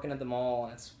and then working at the mall,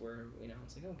 that's where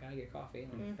it's like, oh, gotta get coffee.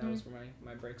 And that was where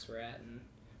my breaks were at, and.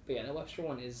 But yeah, the Webster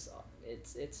one is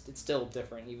it's still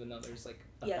different, even though there's like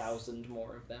 1,000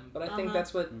 more of them. But I think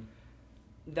that's what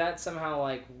that somehow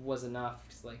like was enough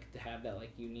to have that like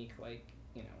unique like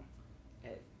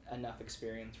enough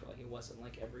experience where like it wasn't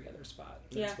like every other spot.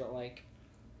 And that's what like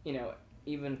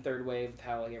even Third Wave,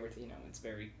 how like everything it's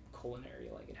very culinary,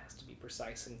 like it has to be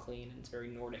precise and clean, and it's very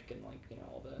Nordic, and like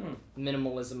all the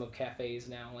minimalism of cafes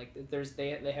now, like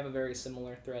they have a very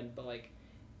similar thread, but like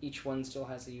each one still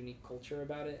has a unique culture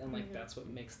about it, and like that's what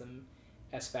makes them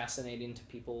as fascinating to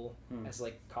people as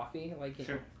like coffee. Like you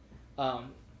know,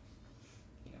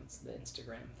 it's the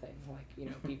Instagram thing. Like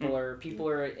people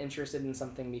are interested in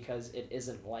something because it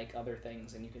isn't like other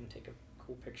things, and you can take a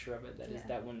cool picture of it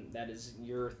that is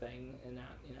your thing and not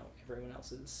everyone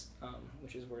else's.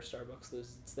 Which is where Starbucks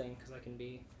loses its thing, because I can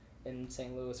be in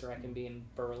St. Louis or I can be in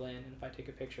Berlin, and if I take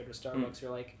a picture of a Starbucks,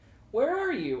 you're like, where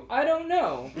are you? I don't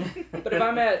know. But if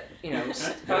I'm at when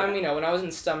I was in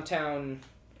Stumptown,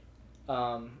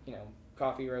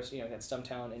 coffee roast, at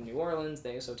Stumptown in New Orleans,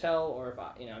 the Ace Hotel, or if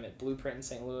I'm at Blueprint in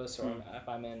St. Louis, or if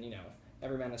I'm in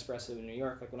Everyman Espresso in New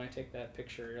York, like when I take that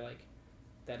picture, you're like,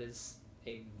 that is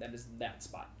that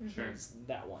spot. Sure. It's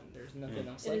that one. There's nothing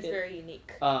else it like it. It is very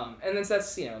unique. And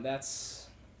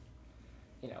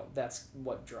that's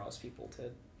what draws people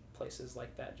to places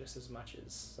like that just as much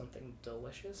as something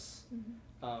delicious.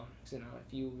 If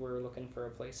you were looking for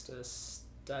a place to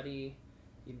study,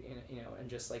 and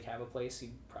just like have a place,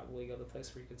 you'd probably go the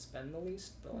place where you could spend the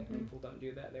least. But like people don't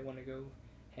do that. They want to go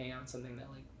hang out on something that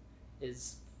like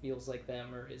feels like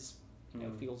them, or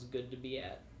feels good to be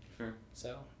at. Sure.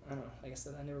 So I don't know. I guess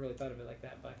I never really thought of it like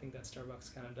that, but I think that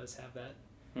Starbucks kind of does have that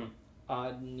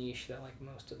odd niche that like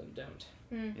most of them don't.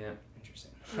 Yeah.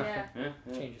 Interesting. Yeah.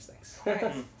 Changes things. All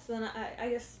right. So then I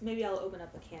guess maybe I'll open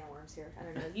up a can of worms here. I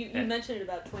don't know. You mentioned it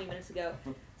about 20 minutes ago.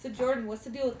 So Jordan, what's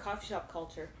the deal with coffee shop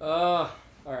culture? All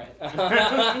right.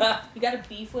 You got a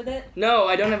beef with it? No,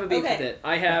 I don't have a beef with it.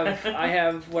 I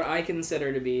have what I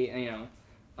consider to be,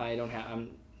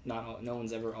 no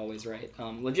one's ever always right.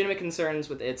 Legitimate concerns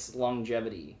with its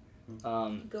longevity.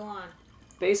 Go on.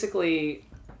 Basically,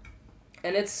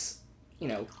 and it's,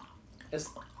 as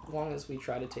long as we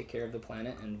try to take care of the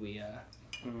planet and we,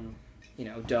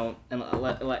 don't and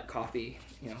let coffee,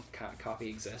 coffee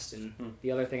exist. And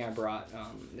the other thing I brought,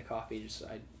 the coffee,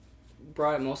 I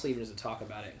brought it mostly even just to talk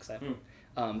about it,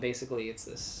 because basically it's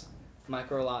this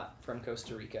micro lot from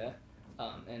Costa Rica,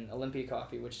 and Olympia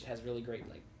Coffee, which has really great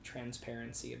like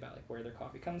transparency about like where their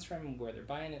coffee comes from, where they're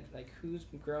buying it, like who's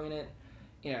growing it.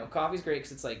 Coffee's great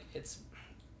because it's like it's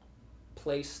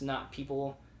place, not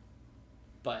people,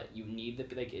 but you need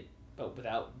but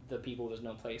without the people, there's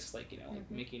no place. Like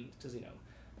like making, because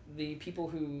the people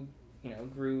who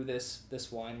grew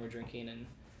this wine we're drinking and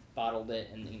bottled it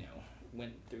and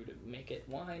went through to make it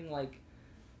wine, like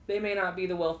they may not be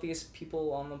the wealthiest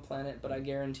people on the planet, but I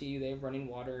guarantee you they have running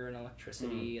water and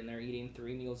electricity, and they're eating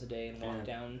 3 meals a day and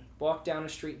walk down a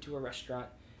street to a restaurant.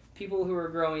 People who are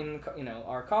growing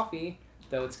our coffee,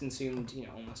 though it's consumed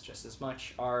almost just as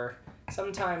much, are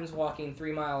sometimes walking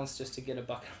 3 miles just to get a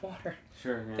bucket of water.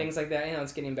 Sure. Yeah. Things like that.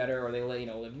 It's getting better, or they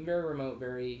live in very remote,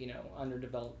 very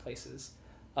underdeveloped places.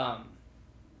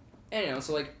 And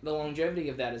so like the longevity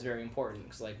of that is very important,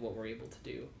 because like what we're able to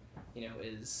do,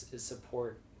 is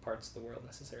support parts of the world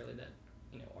necessarily that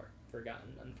are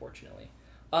forgotten, unfortunately.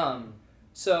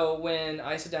 So when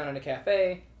I sit down in a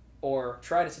cafe, or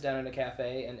try to sit down in a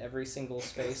cafe, and every single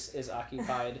space is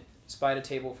occupied by a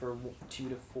table for 2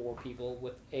 to 4 people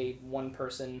with one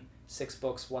person, 6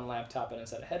 books, 1 laptop, and a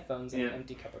set of headphones, and an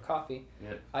empty cup of coffee,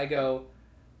 I go,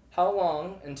 how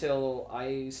long until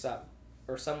I stop,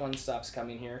 or someone stops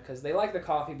coming here because they like the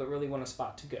coffee but really want a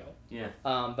spot to go.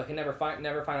 But can never find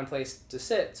a place to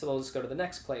sit, so they'll just go to the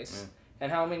next place.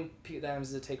 And how many times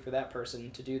does it take for that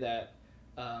person to do that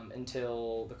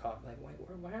until the coffee, like, why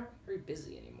aren't we very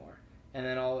busy anymore? And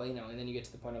then and then you get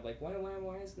to the point of like, why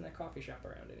isn't that coffee shop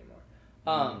around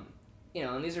anymore?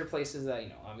 And these are places that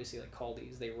obviously like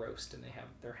Caldi's, they roast and they have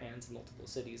their hands in multiple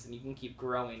cities, and you can keep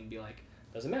growing and be like,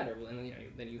 doesn't matter. Well, and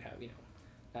then you have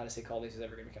not to say Caldi's is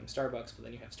ever going to become Starbucks, but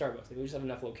then you have Starbucks. Like, we just have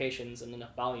enough locations and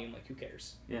enough volume. Like, who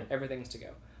cares? Everything's to go.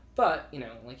 But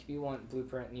like if you want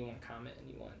Blueprint and you want Comet and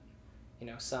you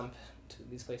want Sump, to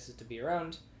these places to be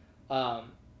around.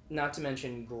 Not to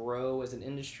mention grow as an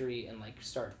industry and like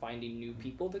start finding new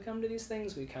people to come to these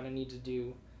things. We kind of need to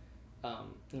do,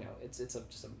 it's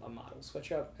just a model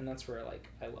switch up, and that's where like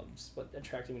I loved what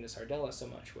attracted me to Sardella so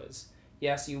much was,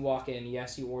 yes, you walk in,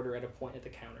 yes, you order at a point at the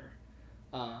counter.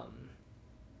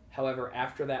 However,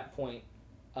 after that point,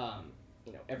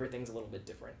 everything's a little bit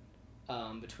different,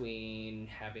 between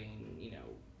having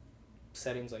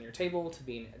settings on your table to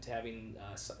having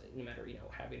no matter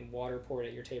having water poured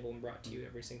at your table and brought to you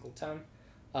every single time.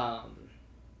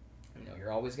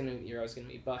 You're always gonna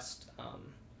be bussed.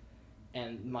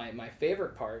 And my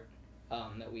favorite part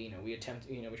that we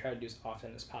try to do as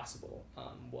often as possible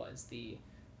was the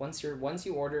once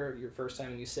you order your first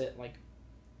time and you sit, like,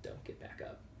 don't get back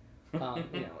up. If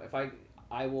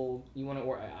you want to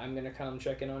order, I'm gonna come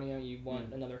check in on you. You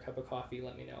want another cup of coffee?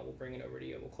 Let me know. We'll bring it over to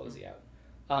you. We'll close you out.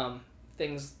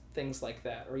 Things like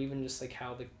that, or even just like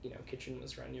how the kitchen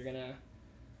was run. You're gonna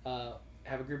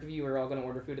have a group of you who are all gonna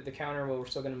order food at the counter. Well, we're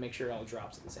still gonna make sure it all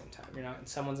drops at the same time.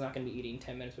 Someone's not gonna be eating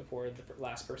 10 minutes before the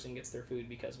last person gets their food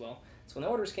because so when the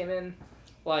orders came in,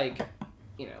 like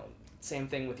same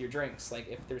thing with your drinks. Like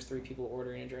if there's 3 people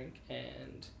ordering a drink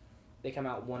and they come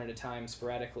out one at a time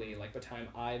sporadically, like by the time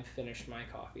I've finished my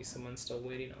coffee, someone's still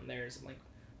waiting on theirs. I'm like,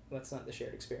 well, that's not the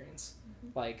shared experience.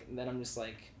 Mm-hmm. Like then I'm just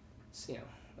like,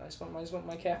 I just want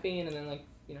my caffeine, and then like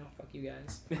fuck you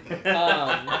guys.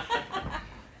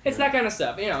 It's that kind of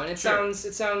stuff, and it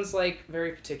sounds like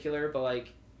very particular, but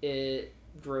like it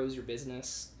grows your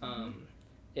business.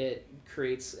 It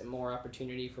creates more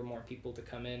opportunity for more people to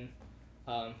come in.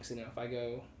 Because if I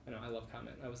go, I love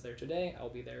Comment. I was there today. I'll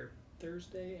be there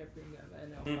Thursday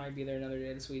and I'll probably be there another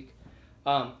day this week.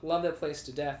 Love that place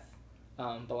to death.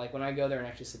 But like when I go there and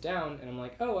actually sit down and I'm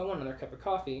like, oh, I want another cup of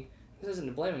coffee. This isn't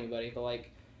to blame anybody, but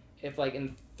like if like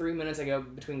in 3 minutes I go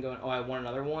between going, oh, I want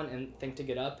another one, and think to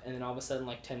get up, and then all of a sudden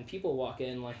like 10 people walk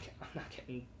in, like I'm not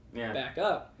getting back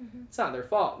up. Mm-hmm. It's not their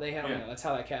fault. They have that's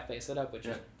how that cafe is set up, which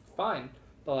is fine.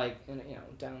 But like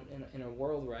down in a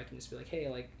world where I can just be like, hey,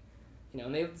 like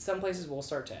and some places will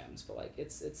start tabs, but like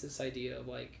it's this idea of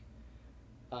like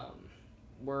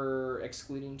we're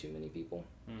excluding too many people.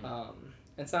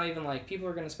 It's not even like people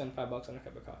are going to spend $5 on a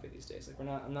cup of coffee these days. Like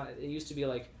I'm not. It used to be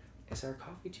like, is our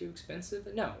coffee too expensive?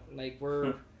 No, like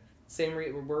we're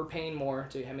we're paying more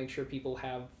to make sure people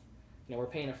have, we're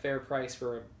paying a fair price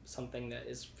for something that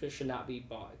should not be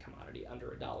bought a commodity under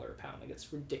 $1 a pound. Like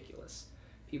it's ridiculous.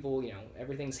 People,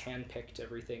 everything's handpicked,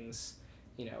 everything's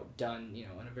done,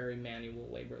 on a very manual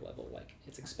labor level. Like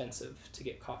it's expensive to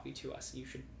get coffee to us. You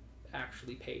should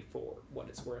actually pay for what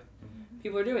it's worth. Mm-hmm.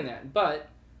 People are doing that, but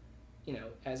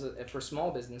for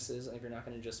small businesses, if you're not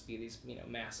going to just be these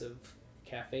massive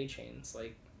cafe chains,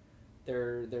 like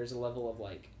there's a level of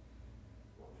like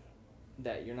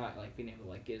that you're not like being able to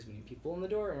like get as many people in the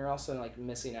door, and you're also like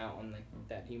missing out on like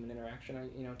that human interaction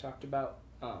I talked about.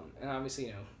 And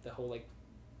obviously the whole like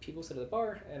people sit at the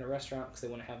bar at a restaurant because they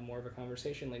want to have more of a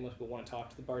conversation. Like most people want to talk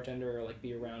to the bartender or like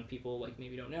be around people like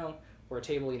maybe don't know. Or a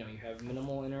table, you have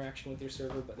minimal interaction with your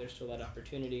server, but there's still that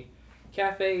opportunity.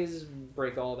 Cafes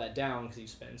break all that down because you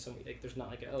spend so many, like there's not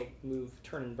like a move,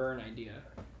 turn and burn idea,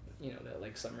 that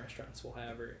like some restaurants will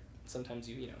have, or sometimes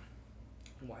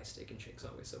why Steak and Shake's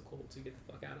always so cold, so you get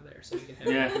the fuck out of there so you can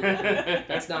have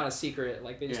that's not a secret.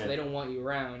 Like they don't want you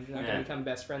around. You're not gonna become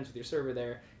best friends with your server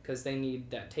there because they need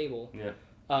that table.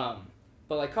 But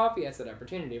like coffee has that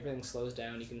opportunity. Everything slows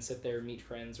down. You can sit there, meet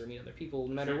friends or meet other people,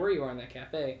 no matter where you are in that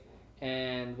cafe.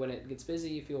 And when it gets busy,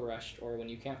 you feel rushed, or when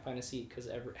you can't find a seat because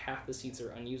half the seats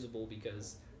are unusable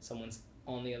because someone's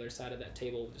on the other side of that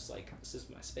table, just like, this is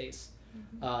my space.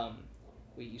 Mm-hmm.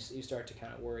 You start to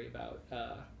kind of worry about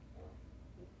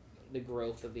the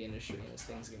growth of the industry, and as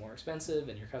things get more expensive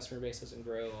and your customer base doesn't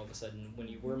grow, all of a sudden when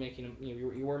you were making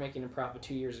you were making a profit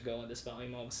 2 years ago at this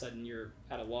volume, all of a sudden you're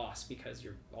at a loss because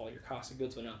all your cost of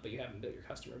goods went up, but you haven't built your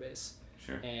customer base.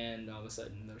 Sure. And all of a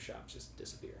sudden those shops just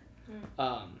disappear.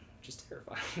 Just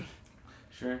terrifying.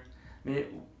 Sure. I mean,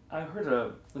 I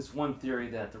heard this one theory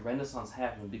that the Renaissance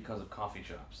happened because of coffee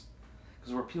shops.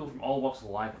 Because where people from all walks of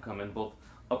life would come in, both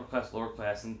upper class, lower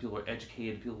class, and people who are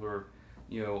educated, people who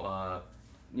are,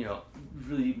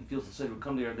 really even feel society would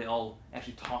come there. They all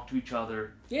actually talk to each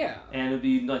other. Yeah. And it'd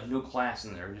be like no class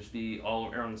in there. It'd just be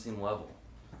all around the same level.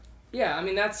 Yeah, I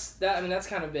mean that's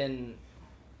kind of been,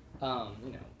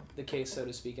 the case, so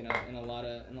to speak, in a lot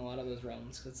of those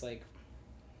realms. 'Cause it's like,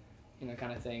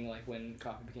 kind of thing, like when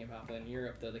coffee became popular in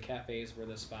Europe, the cafes were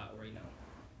the spot where,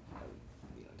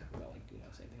 talk about like,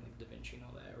 same thing like Da Vinci and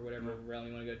all that, or whatever realm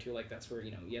you want to go to, like that's where,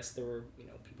 yes, there were,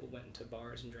 people went to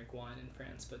bars and drank wine in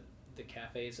France, but the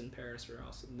cafes in Paris were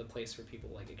also the place where people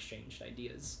like exchanged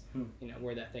ideas,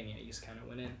 where that thing, you just kind of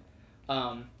went in.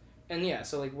 And yeah,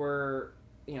 so like we're,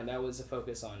 that was a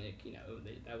focus on it,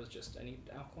 that was just, I need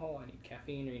alcohol, I need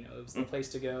caffeine, or, it was the place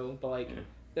to go, but like,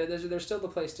 there's still the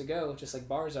place to go, just like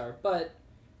bars are, but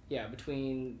yeah,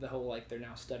 between the whole like they're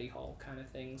now study hall kind of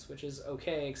things, which is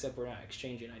okay, except we're not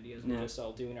exchanging ideas, we're just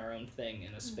all doing our own thing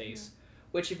in a space,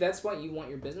 which if that's what you want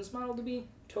your business model to be,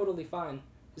 totally fine.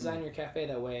 Design your cafe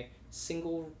that way,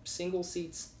 single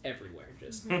seats everywhere,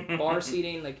 just bar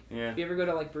seating, like if you ever go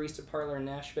to like Barista Parlor in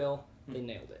Nashville, they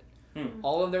nailed it.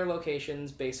 All of their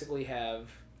locations basically have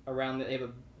they have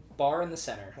a bar in the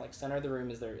center, like center of the room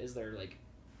is their like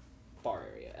bar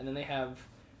area, and then they have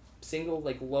single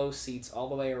like low seats all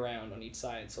the way around on each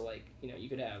side, so like you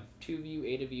could have 2 of you,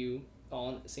 8 of you, all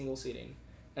in single seating,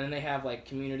 and then they have like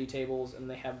community tables, and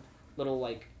they have little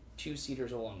like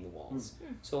 2-seaters along the walls.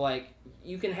 So like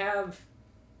you can have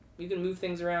move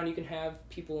things around. You can have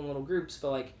people in little groups,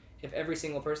 but like if every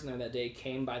single person there that day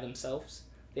came by themselves,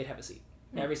 they'd have a seat.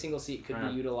 Every single seat could be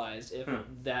utilized if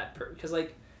because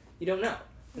like you don't know,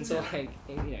 and so like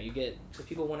you get so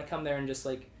people want to come there and just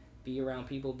like be around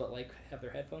people, but like have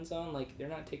their headphones on, like they're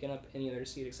not taking up any other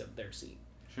seat except their seat.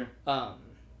 Sure.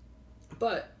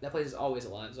 But that place is always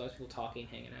alive. There's always people talking,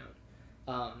 hanging out.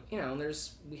 And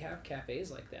we have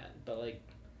cafes like that, but like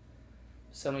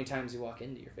so many times you walk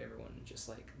into your favorite one, and just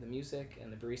like the music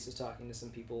and the barista's talking to some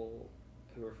people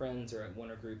who are friends or at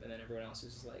one or group, and then everyone else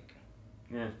is just like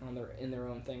in their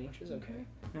own thing, which is okay.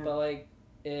 Yeah. But like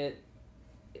it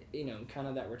kind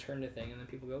of that return to thing, and then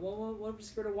people go, well, what if we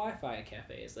just go to Wi-Fi at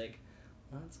cafes? Like,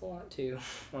 well, that's a lot too.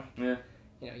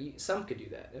 Some could do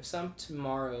that. If some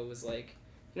tomorrow was like,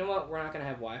 you know what, we're not gonna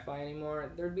have Wi-Fi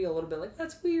anymore, there'd be a little bit like,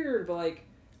 that's weird, but like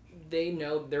they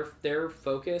know their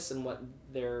focus and what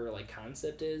their like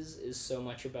concept is so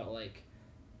much about like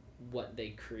what they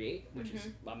create, which is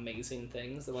amazing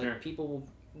things that like people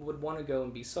would want to go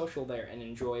and be social there and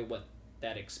enjoy what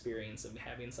that experience of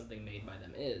having something made by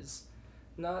them is.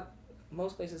 Not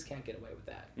most places can't get away with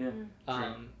that.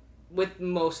 With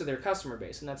most of their customer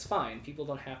base, and that's fine. People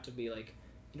don't have to be like,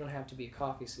 you don't have to be a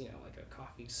coffee, like a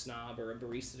coffee snob or a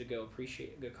barista to go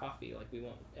appreciate good coffee. Like we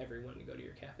want everyone to go to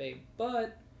your cafe,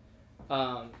 but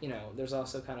there's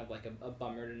also kind of like a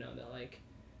bummer to know that like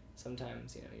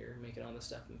sometimes you're making all this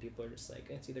stuff and people are just like,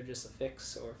 it's either just a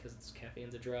fix or because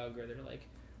caffeine's a drug, or they're like,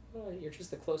 well, you're just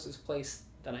the closest place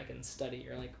that I can study.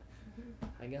 You're like,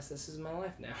 I guess this is my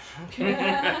life now. Okay.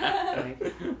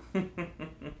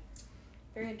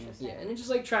 Very interesting. Yeah, and it's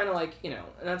just like trying to like, and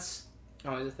that's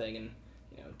always a thing. And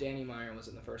Danny Meyer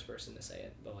wasn't the first person to say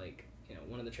it, but like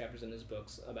one of the chapters in his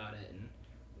books about it, and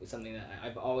it's something that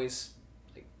I've always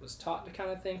like was taught to kind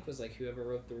of think was like, whoever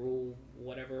wrote the rule,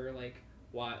 whatever, like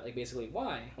why, like basically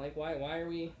why are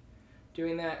we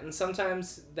doing that? And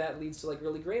sometimes that leads to like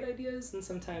really great ideas, and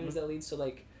sometimes that leads to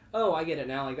like, oh, I get it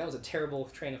now, like that was a terrible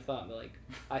train of thought, but like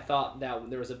I thought that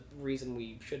there was a reason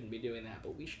we shouldn't be doing that,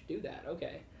 but we should do that.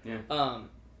 Okay. But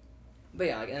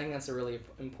yeah, like I think that's a really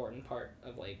important part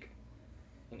of like,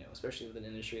 especially with an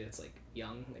industry that's like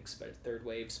young, like third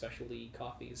wave specialty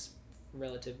coffee's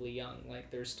relatively young. Like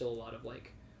there's still a lot of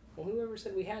like, well, whoever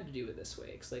said we had to do it this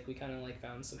way? Because like we kind of like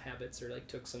found some habits or like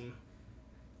took some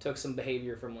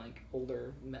behavior from like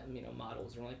older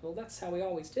models, and we're like, well, that's how we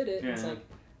always did it. Yeah. It's like,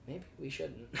 maybe we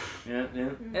shouldn't.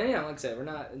 And like I said,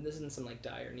 this isn't some like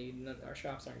dire need. Our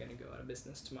shops aren't going to go out of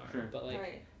business tomorrow. But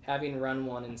like having run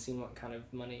one and seen what kind of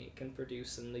money it can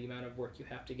produce and the amount of work you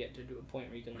have to get to a point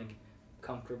where you can like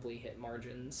comfortably hit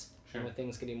margins, and with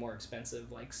things getting more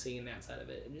expensive, like seeing that side of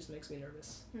it, it just makes me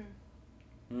nervous.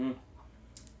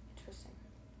 Interesting.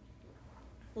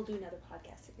 We'll do another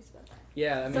podcast series about that.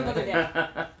 Yeah, I mean, some other day.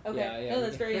 Okay. No,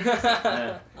 that's very interesting.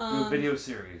 Do a video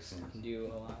series.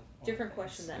 Do a lot. Different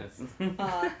question then.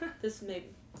 This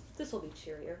will be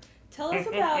cheerier. Tell us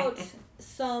about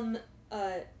some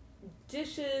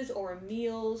dishes or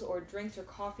meals or drinks or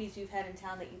coffees you've had in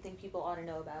town that you think people ought to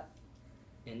know about.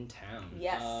 In town.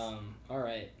 Yes. All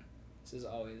right. This is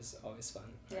always fun.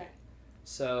 Yeah. Right.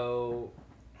 So,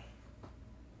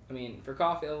 I mean, for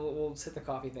coffee, we'll hit the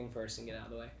coffee thing first and get out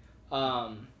of the way.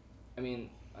 I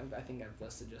mean, I think I've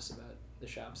listed just about the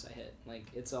shops I hit. Like,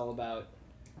 it's all about,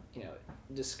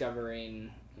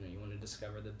 discovering, you want to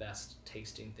discover the best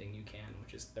tasting thing you can,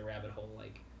 which is the rabbit hole.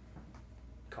 Like,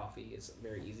 coffee is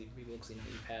very easy for people because,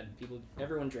 you've had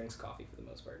everyone drinks coffee for the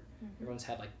most part. Everyone's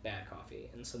had, like, bad coffee.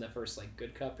 And so that first, like,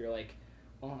 good cup, you're like,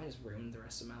 well, I just ruined the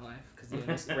rest of my life. Because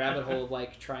this rabbit hole of,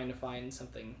 like, trying to find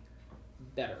something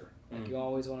better. Like, you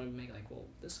always want to make, like, well,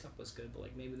 this cup was good, but,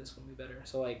 like, maybe this one would be better.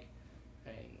 So, like,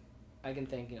 I can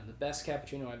think, the best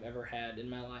cappuccino I've ever had in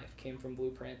my life came from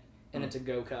Blueprint, and it's a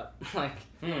Go cup. Like,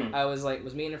 I was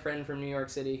me and a friend from New York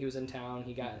City who was in town.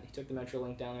 He took the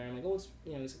Metrolink down there. I'm like, oh,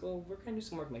 he's like, oh, we're going to do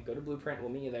some work. I'm like, go to Blueprint. We'll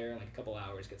meet you there in, like, a couple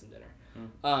hours, get some dinner.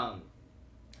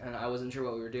 And I wasn't sure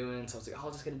what we were doing, so I was like, oh,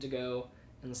 I'll just get it to go.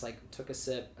 And just, like, took a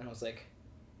sip, and I was like,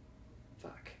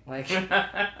 fuck. Like,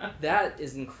 that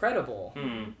is incredible.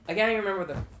 I can't even remember what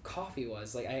the coffee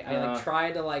was. Like, I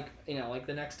tried to, like, like,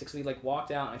 the next, because we, like,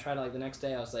 walked out, and I tried to, like, the next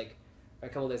day, I was like, a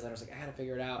couple of days later, I was like, I gotta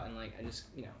figure it out, and, like, I just,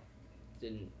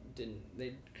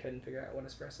 they couldn't figure out what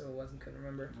espresso it was and couldn't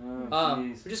remember.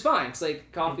 Which is fine, because,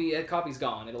 like, coffee's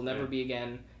gone. It'll never be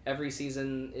again. Every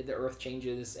season, the earth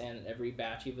changes, and every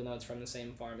batch, even though it's from the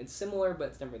same farm, it's similar, but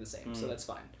it's never the same, so that's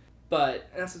fine. But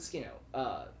that's what's,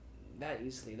 that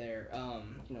easily there.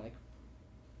 Like,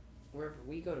 wherever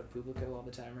we go to Publico all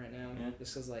the time right now,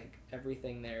 just because, like,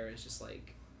 everything there is just,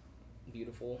 like,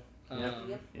 beautiful.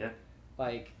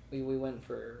 Like, we went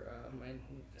for my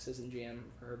assistant GM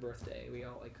for her birthday. We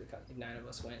all, like 9 of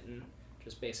us went and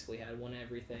just basically had one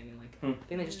everything. And, like, I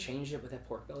think they just changed it with that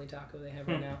pork belly taco they have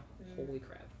right now. Holy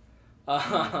crap. I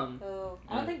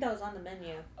don't think that was on the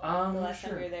menu the last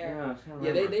time we were there.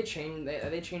 Yeah,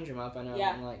 they change them up. I know.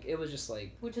 Yeah. And, like, it was just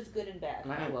like, which is good and bad.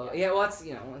 and I love it. Yeah, well,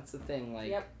 that's the thing.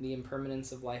 Like, the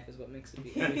impermanence of life is what makes it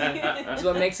beautiful. It's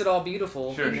what makes it all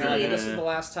beautiful. Sure, You're like, this is the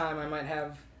last time I might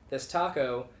have this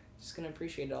taco. Just gonna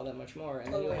appreciate it all that much more,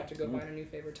 and then you'll have to go find a new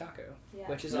favorite taco,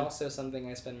 which is also something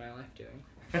I spend my life doing.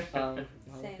 I love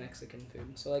Mexican food.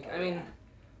 So, like, I mean,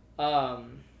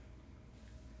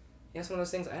 it's one of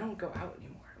those things. I don't go out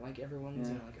anymore. Like, everyone's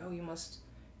like, oh,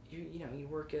 you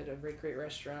work at a great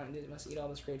restaurant and you must eat all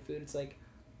this great food. It's like,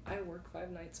 I work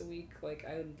 5 nights a week. Like,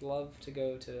 I would love to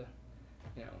go to,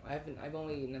 I've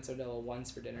only eaten at Sardella once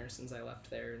for dinner since I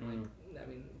left there, and like, I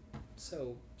mean,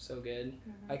 so good.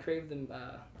 I crave the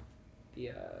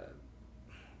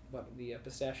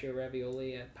pistachio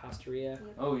ravioli at Pastaria.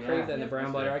 Oh yeah. Crave that in the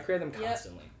brown butter. I crave them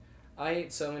constantly. I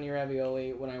ate so many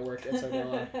ravioli when I worked at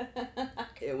Sardella.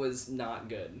 It was not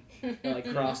good. I like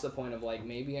crossed the point of like,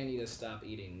 maybe I need to stop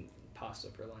eating pasta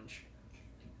for lunch like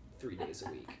 3 days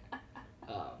a week.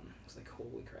 It's like,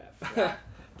 holy crap.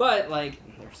 But like,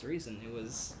 there's a reason. It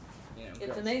was,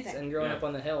 it's amazing. And growing up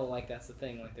on the hill, like, that's the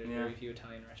thing. Like, there's very few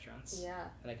Italian restaurants. Yeah.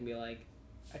 And I can be like,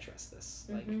 I trust this.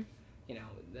 Like,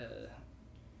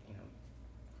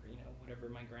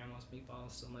 whatever, my grandma's meatball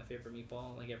is still my favorite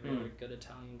meatball. Like, every other good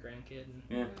Italian grandkid.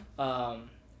 And,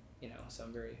 so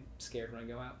I'm very scared when I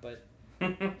go out. But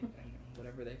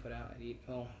whatever they put out, I'd eat.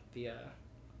 Well, the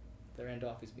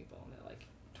Randolfi's meatball, that like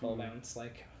 12-ounce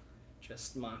like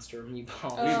just monster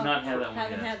meatball. We've not had that one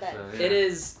haven't yet. had that. So, It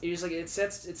is. You're just like, it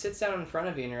sits down in front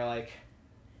of you, and you're like,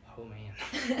 oh man,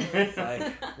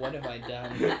 like, what have I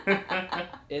done?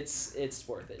 It's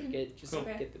worth it. Get the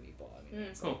meatball. I mean,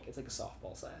 it's like a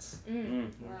softball size.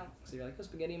 Wow. So you're like, oh,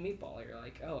 spaghetti and meatball. You're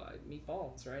like, oh,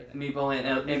 meatballs, right? Meatball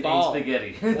and Meatball.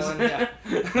 spaghetti. Well, yeah.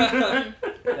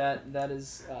 that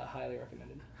is highly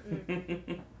recommended.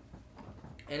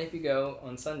 And if you go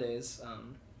on Sundays,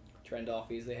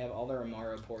 Randolfi's, they have all their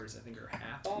Amaro pours, I think, are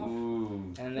half off.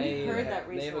 Ooh. And they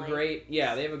have a great,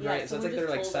 so it's like their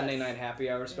like Sunday night happy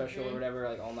hour special or whatever,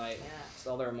 like all night. Yeah.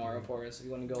 So all their Amaro pours. So if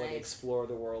you want to go like explore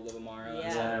the world of Amaro,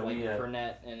 like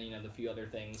Fernet and the few other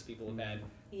things people have had,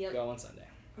 go on Sunday.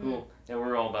 Cool. Yeah,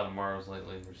 we're all about Amaros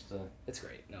lately. We're just it's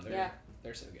great. No,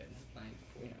 they're so good.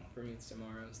 Like, for me it's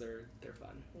Amaros, they're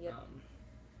fun. Yep.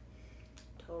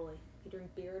 Totally. You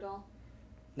drink beer at all?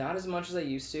 Not as much as I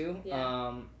used to.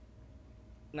 Yeah.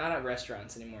 Not at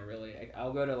restaurants anymore, really.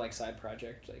 I'll go to like side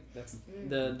project. Like, that's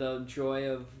the joy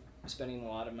of spending a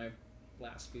lot of my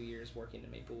last few years working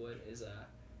in Maplewood is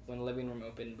when Living Room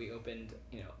opened, we opened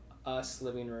us,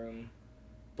 Living Room,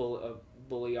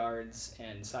 Bullyards,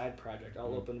 and side project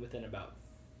all opened within about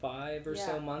 5 or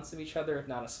so months of each other, if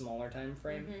not a smaller time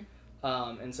frame.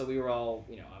 And so we were all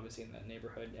obviously in that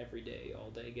neighborhood every day,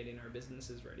 all day, getting our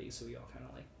businesses ready. So we all kind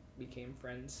of like became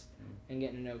friends and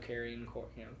getting to know Karen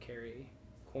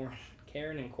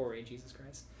and Corey, Jesus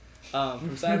Christ,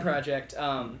 from Side Project,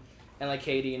 and like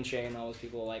Katie and Shay and all those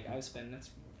people. Like, if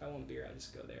I want beer, I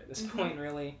just go there at this point,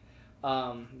 really.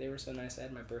 They were so nice. I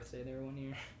had my birthday there one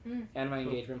year and my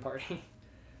engagement party.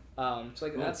 So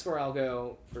like that's where I'll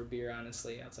go for beer,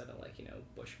 honestly, outside of like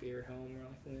Bush Beer at home, or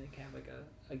like they have like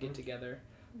a get together.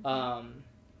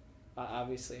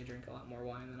 Obviously I drink a lot more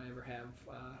wine than I ever have.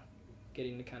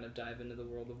 Getting to kind of dive into the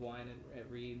world of wine at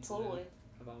Reed's. Totally.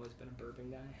 I've always been a bourbon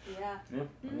guy. Yeah.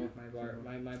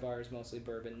 My bar is mostly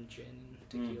bourbon, gin, and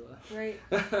tequila. Right.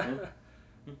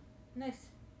 Nice.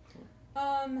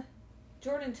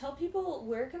 Jordan, tell people,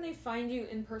 where can they find you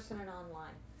in person and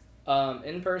online?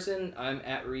 In person, I'm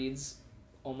at Reed's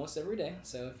almost every day.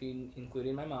 So if you,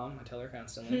 including my mom, I tell her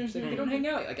constantly, she's like, we don't hang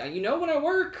out. Like, when I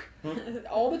work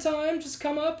all the time, just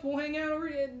come up, we'll hang out over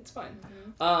here. It's fine.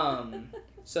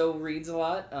 So Reed's a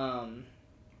lot.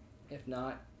 If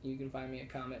not, you can find me at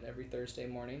Comet every Thursday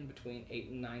morning between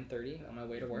 8 and 9:30 on my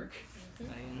way to work.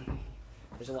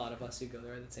 There's a lot of us who go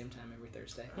there at the same time every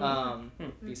Thursday.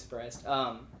 Be surprised.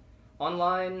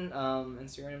 Online,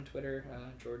 Instagram, Twitter,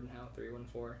 Jordan Howe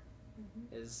 314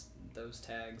 is those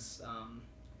tags.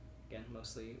 Again,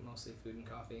 mostly food and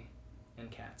coffee, and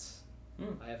cats.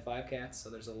 I have 5 cats, so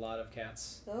there's a lot of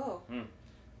cats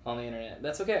on the internet.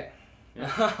 That's okay.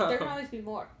 There can always be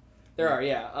more. There are,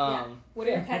 yeah. What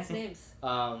are your cats' names? We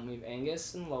have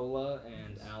Angus and Lola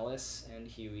and Alice and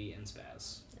Huey and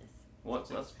Spaz. What's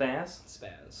Spaz?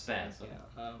 Spaz. Okay.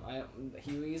 Yeah.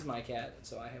 Huey is my cat,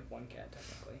 so I have 1 cat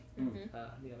technically.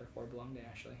 The other 4 belong to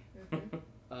Ashley.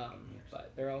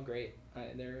 But they're all great.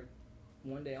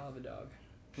 One day I'll have a dog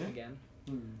again.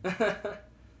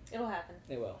 It'll happen.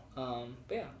 It will.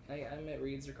 But yeah, I'm at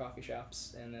Reed's or coffee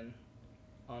shops, and then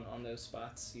on those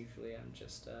spots, usually I'm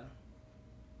just,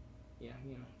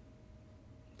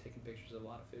 taking pictures of a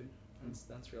lot of food.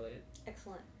 That's really it.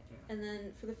 Excellent. Yeah. And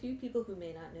then for the few people who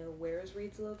may not know, where is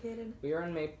Reed's located? We are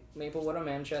in Maplewood,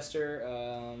 Manchester.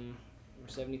 We're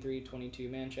 7322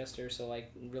 Manchester, so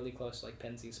like really close to like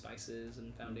Penzie Spices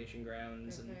and Foundation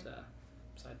Grounds and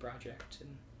Side Project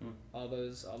and all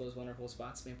those wonderful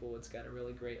spots. Maplewood's got a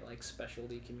really great like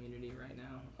specialty community right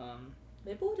now.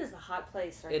 Maplewood is a hot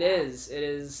place right It now. It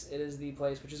is the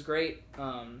place, which is great.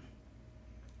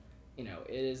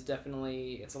 It is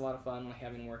definitely, it's a lot of fun, like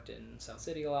having worked in South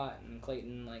City a lot and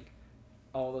Clayton, like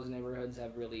all those neighborhoods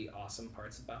have really awesome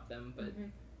parts about them, but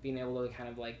being able to kind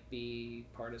of like be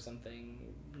part of something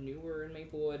newer in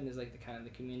Maplewood and is like the kind of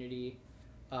the community,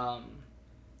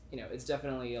 it's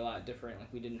definitely a lot different.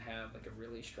 Like we didn't have like a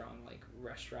really strong like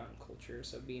restaurant culture,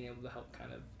 so being able to help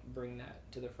kind of bring that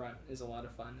to the front is a lot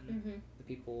of fun. And the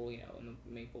people, in the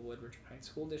Maplewood Richmond Heights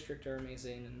School District are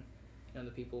amazing, and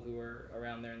the people who are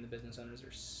around there and the business owners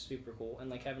are super cool. And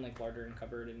like having like Larder and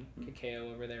Cupboard and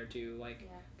Cacao over there too. Like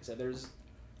I said,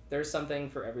 there's something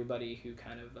for everybody who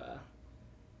kind of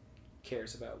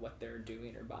cares about what they're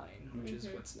doing or buying, which is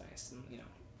what's nice. And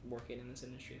working in this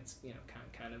industry, it's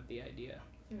kind of the idea.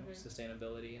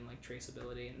 Sustainability and like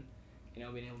traceability, and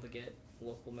being able to get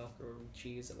local milk or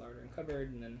cheese at Larder and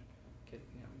Cupboard, and then get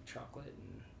chocolate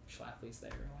and Schlafly's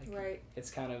there. Like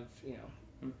it's kind of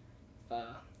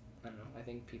I don't know. I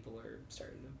think people are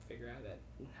starting to figure out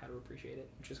how to appreciate it,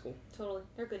 which is cool. Totally,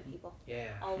 they're good people.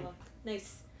 Yeah. All of them.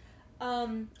 Nice.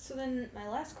 So then my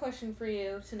last question for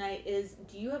you tonight is: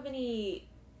 do you have any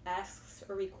asks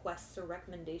or requests or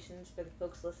recommendations for the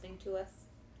folks listening to us?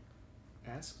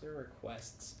 Asks or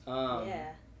requests?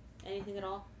 Yeah. Anything at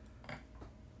all?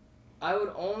 I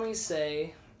would only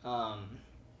say,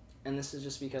 and this is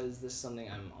just because this is something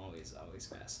I'm always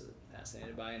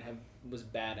fascinated by and was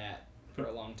bad at for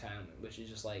a long time, which is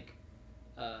just like,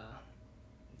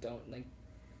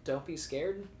 don't be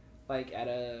scared. Like at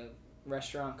a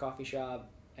restaurant, coffee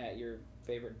shop, at your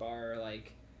favorite bar,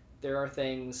 like there are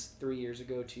things 3 years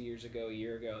ago, 2 years ago, a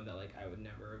year ago that like I would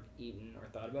never have eaten or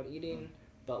thought about eating,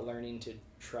 but learning to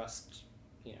trust,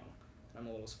 I'm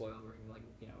a little spoiled working like,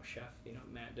 chef,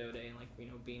 Matt Dode and like,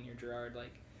 being your Gerard,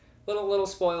 like little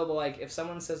spoiled, but like if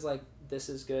someone says like this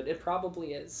is good, it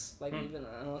probably is. Like even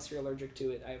unless you're allergic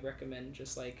to it, I recommend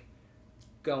just like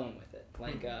going with it.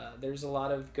 Like there's a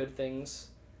lot of good things,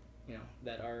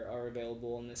 that are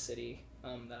available in this city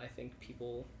that I think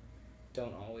people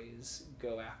don't always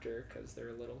go after because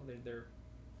they're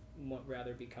would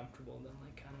rather be comfortable than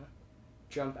like kind of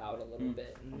jump out a little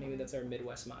bit, and maybe that's our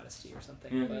Midwest modesty or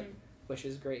something, but which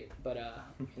is great. But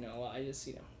I just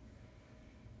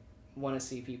want to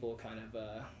see people kind of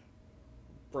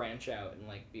branch out and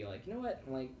like be like,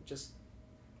 like just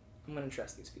I'm gonna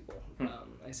trust these people.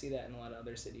 I see that in a lot of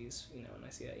other cities, and I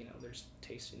see that there's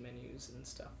tasting menus and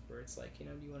stuff where it's like, do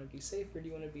you want to be safe or do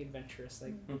you want to be adventurous?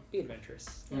 Like be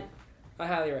adventurous. Yeah. I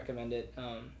highly recommend it.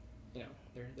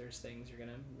 There's things you're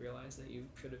gonna realize that you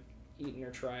should have eaten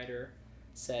or tried or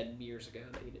said years ago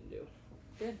that you didn't do.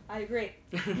 Good. I agree.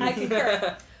 I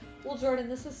concur. Well, Jordan,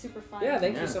 this was super fun. Yeah,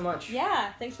 thank you so much.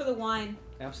 Yeah, thanks for the wine.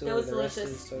 Absolutely. That was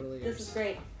delicious. Is totally yours. This is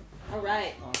great. All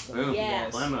right. Awesome. Boom. Yeah.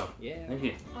 Blammo. Yeah. Thank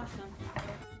you. Awesome.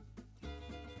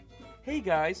 Hey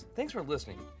guys, thanks for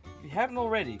listening. If you haven't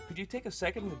already, could you take a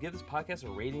second to give this podcast a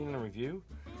rating and a review?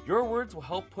 Your words will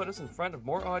help put us in front of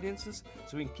more audiences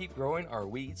so we can keep growing our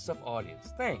We Eat Stuff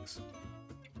audience. Thanks.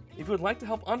 If you would like to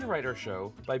help underwrite our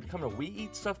show by becoming a We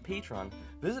Eat Stuff patron,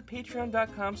 visit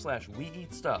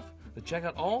patreon.com/weeatstuff to check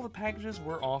out all the packages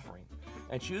we're offering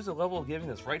and choose a level of giving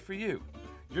that's right for you.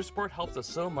 Your support helps us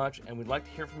so much, and we'd like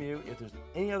to hear from you if there's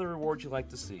any other rewards you'd like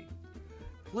to see.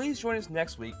 Please join us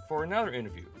next week for another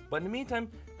interview. But in the meantime,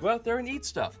 go out there and eat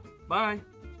stuff. Bye.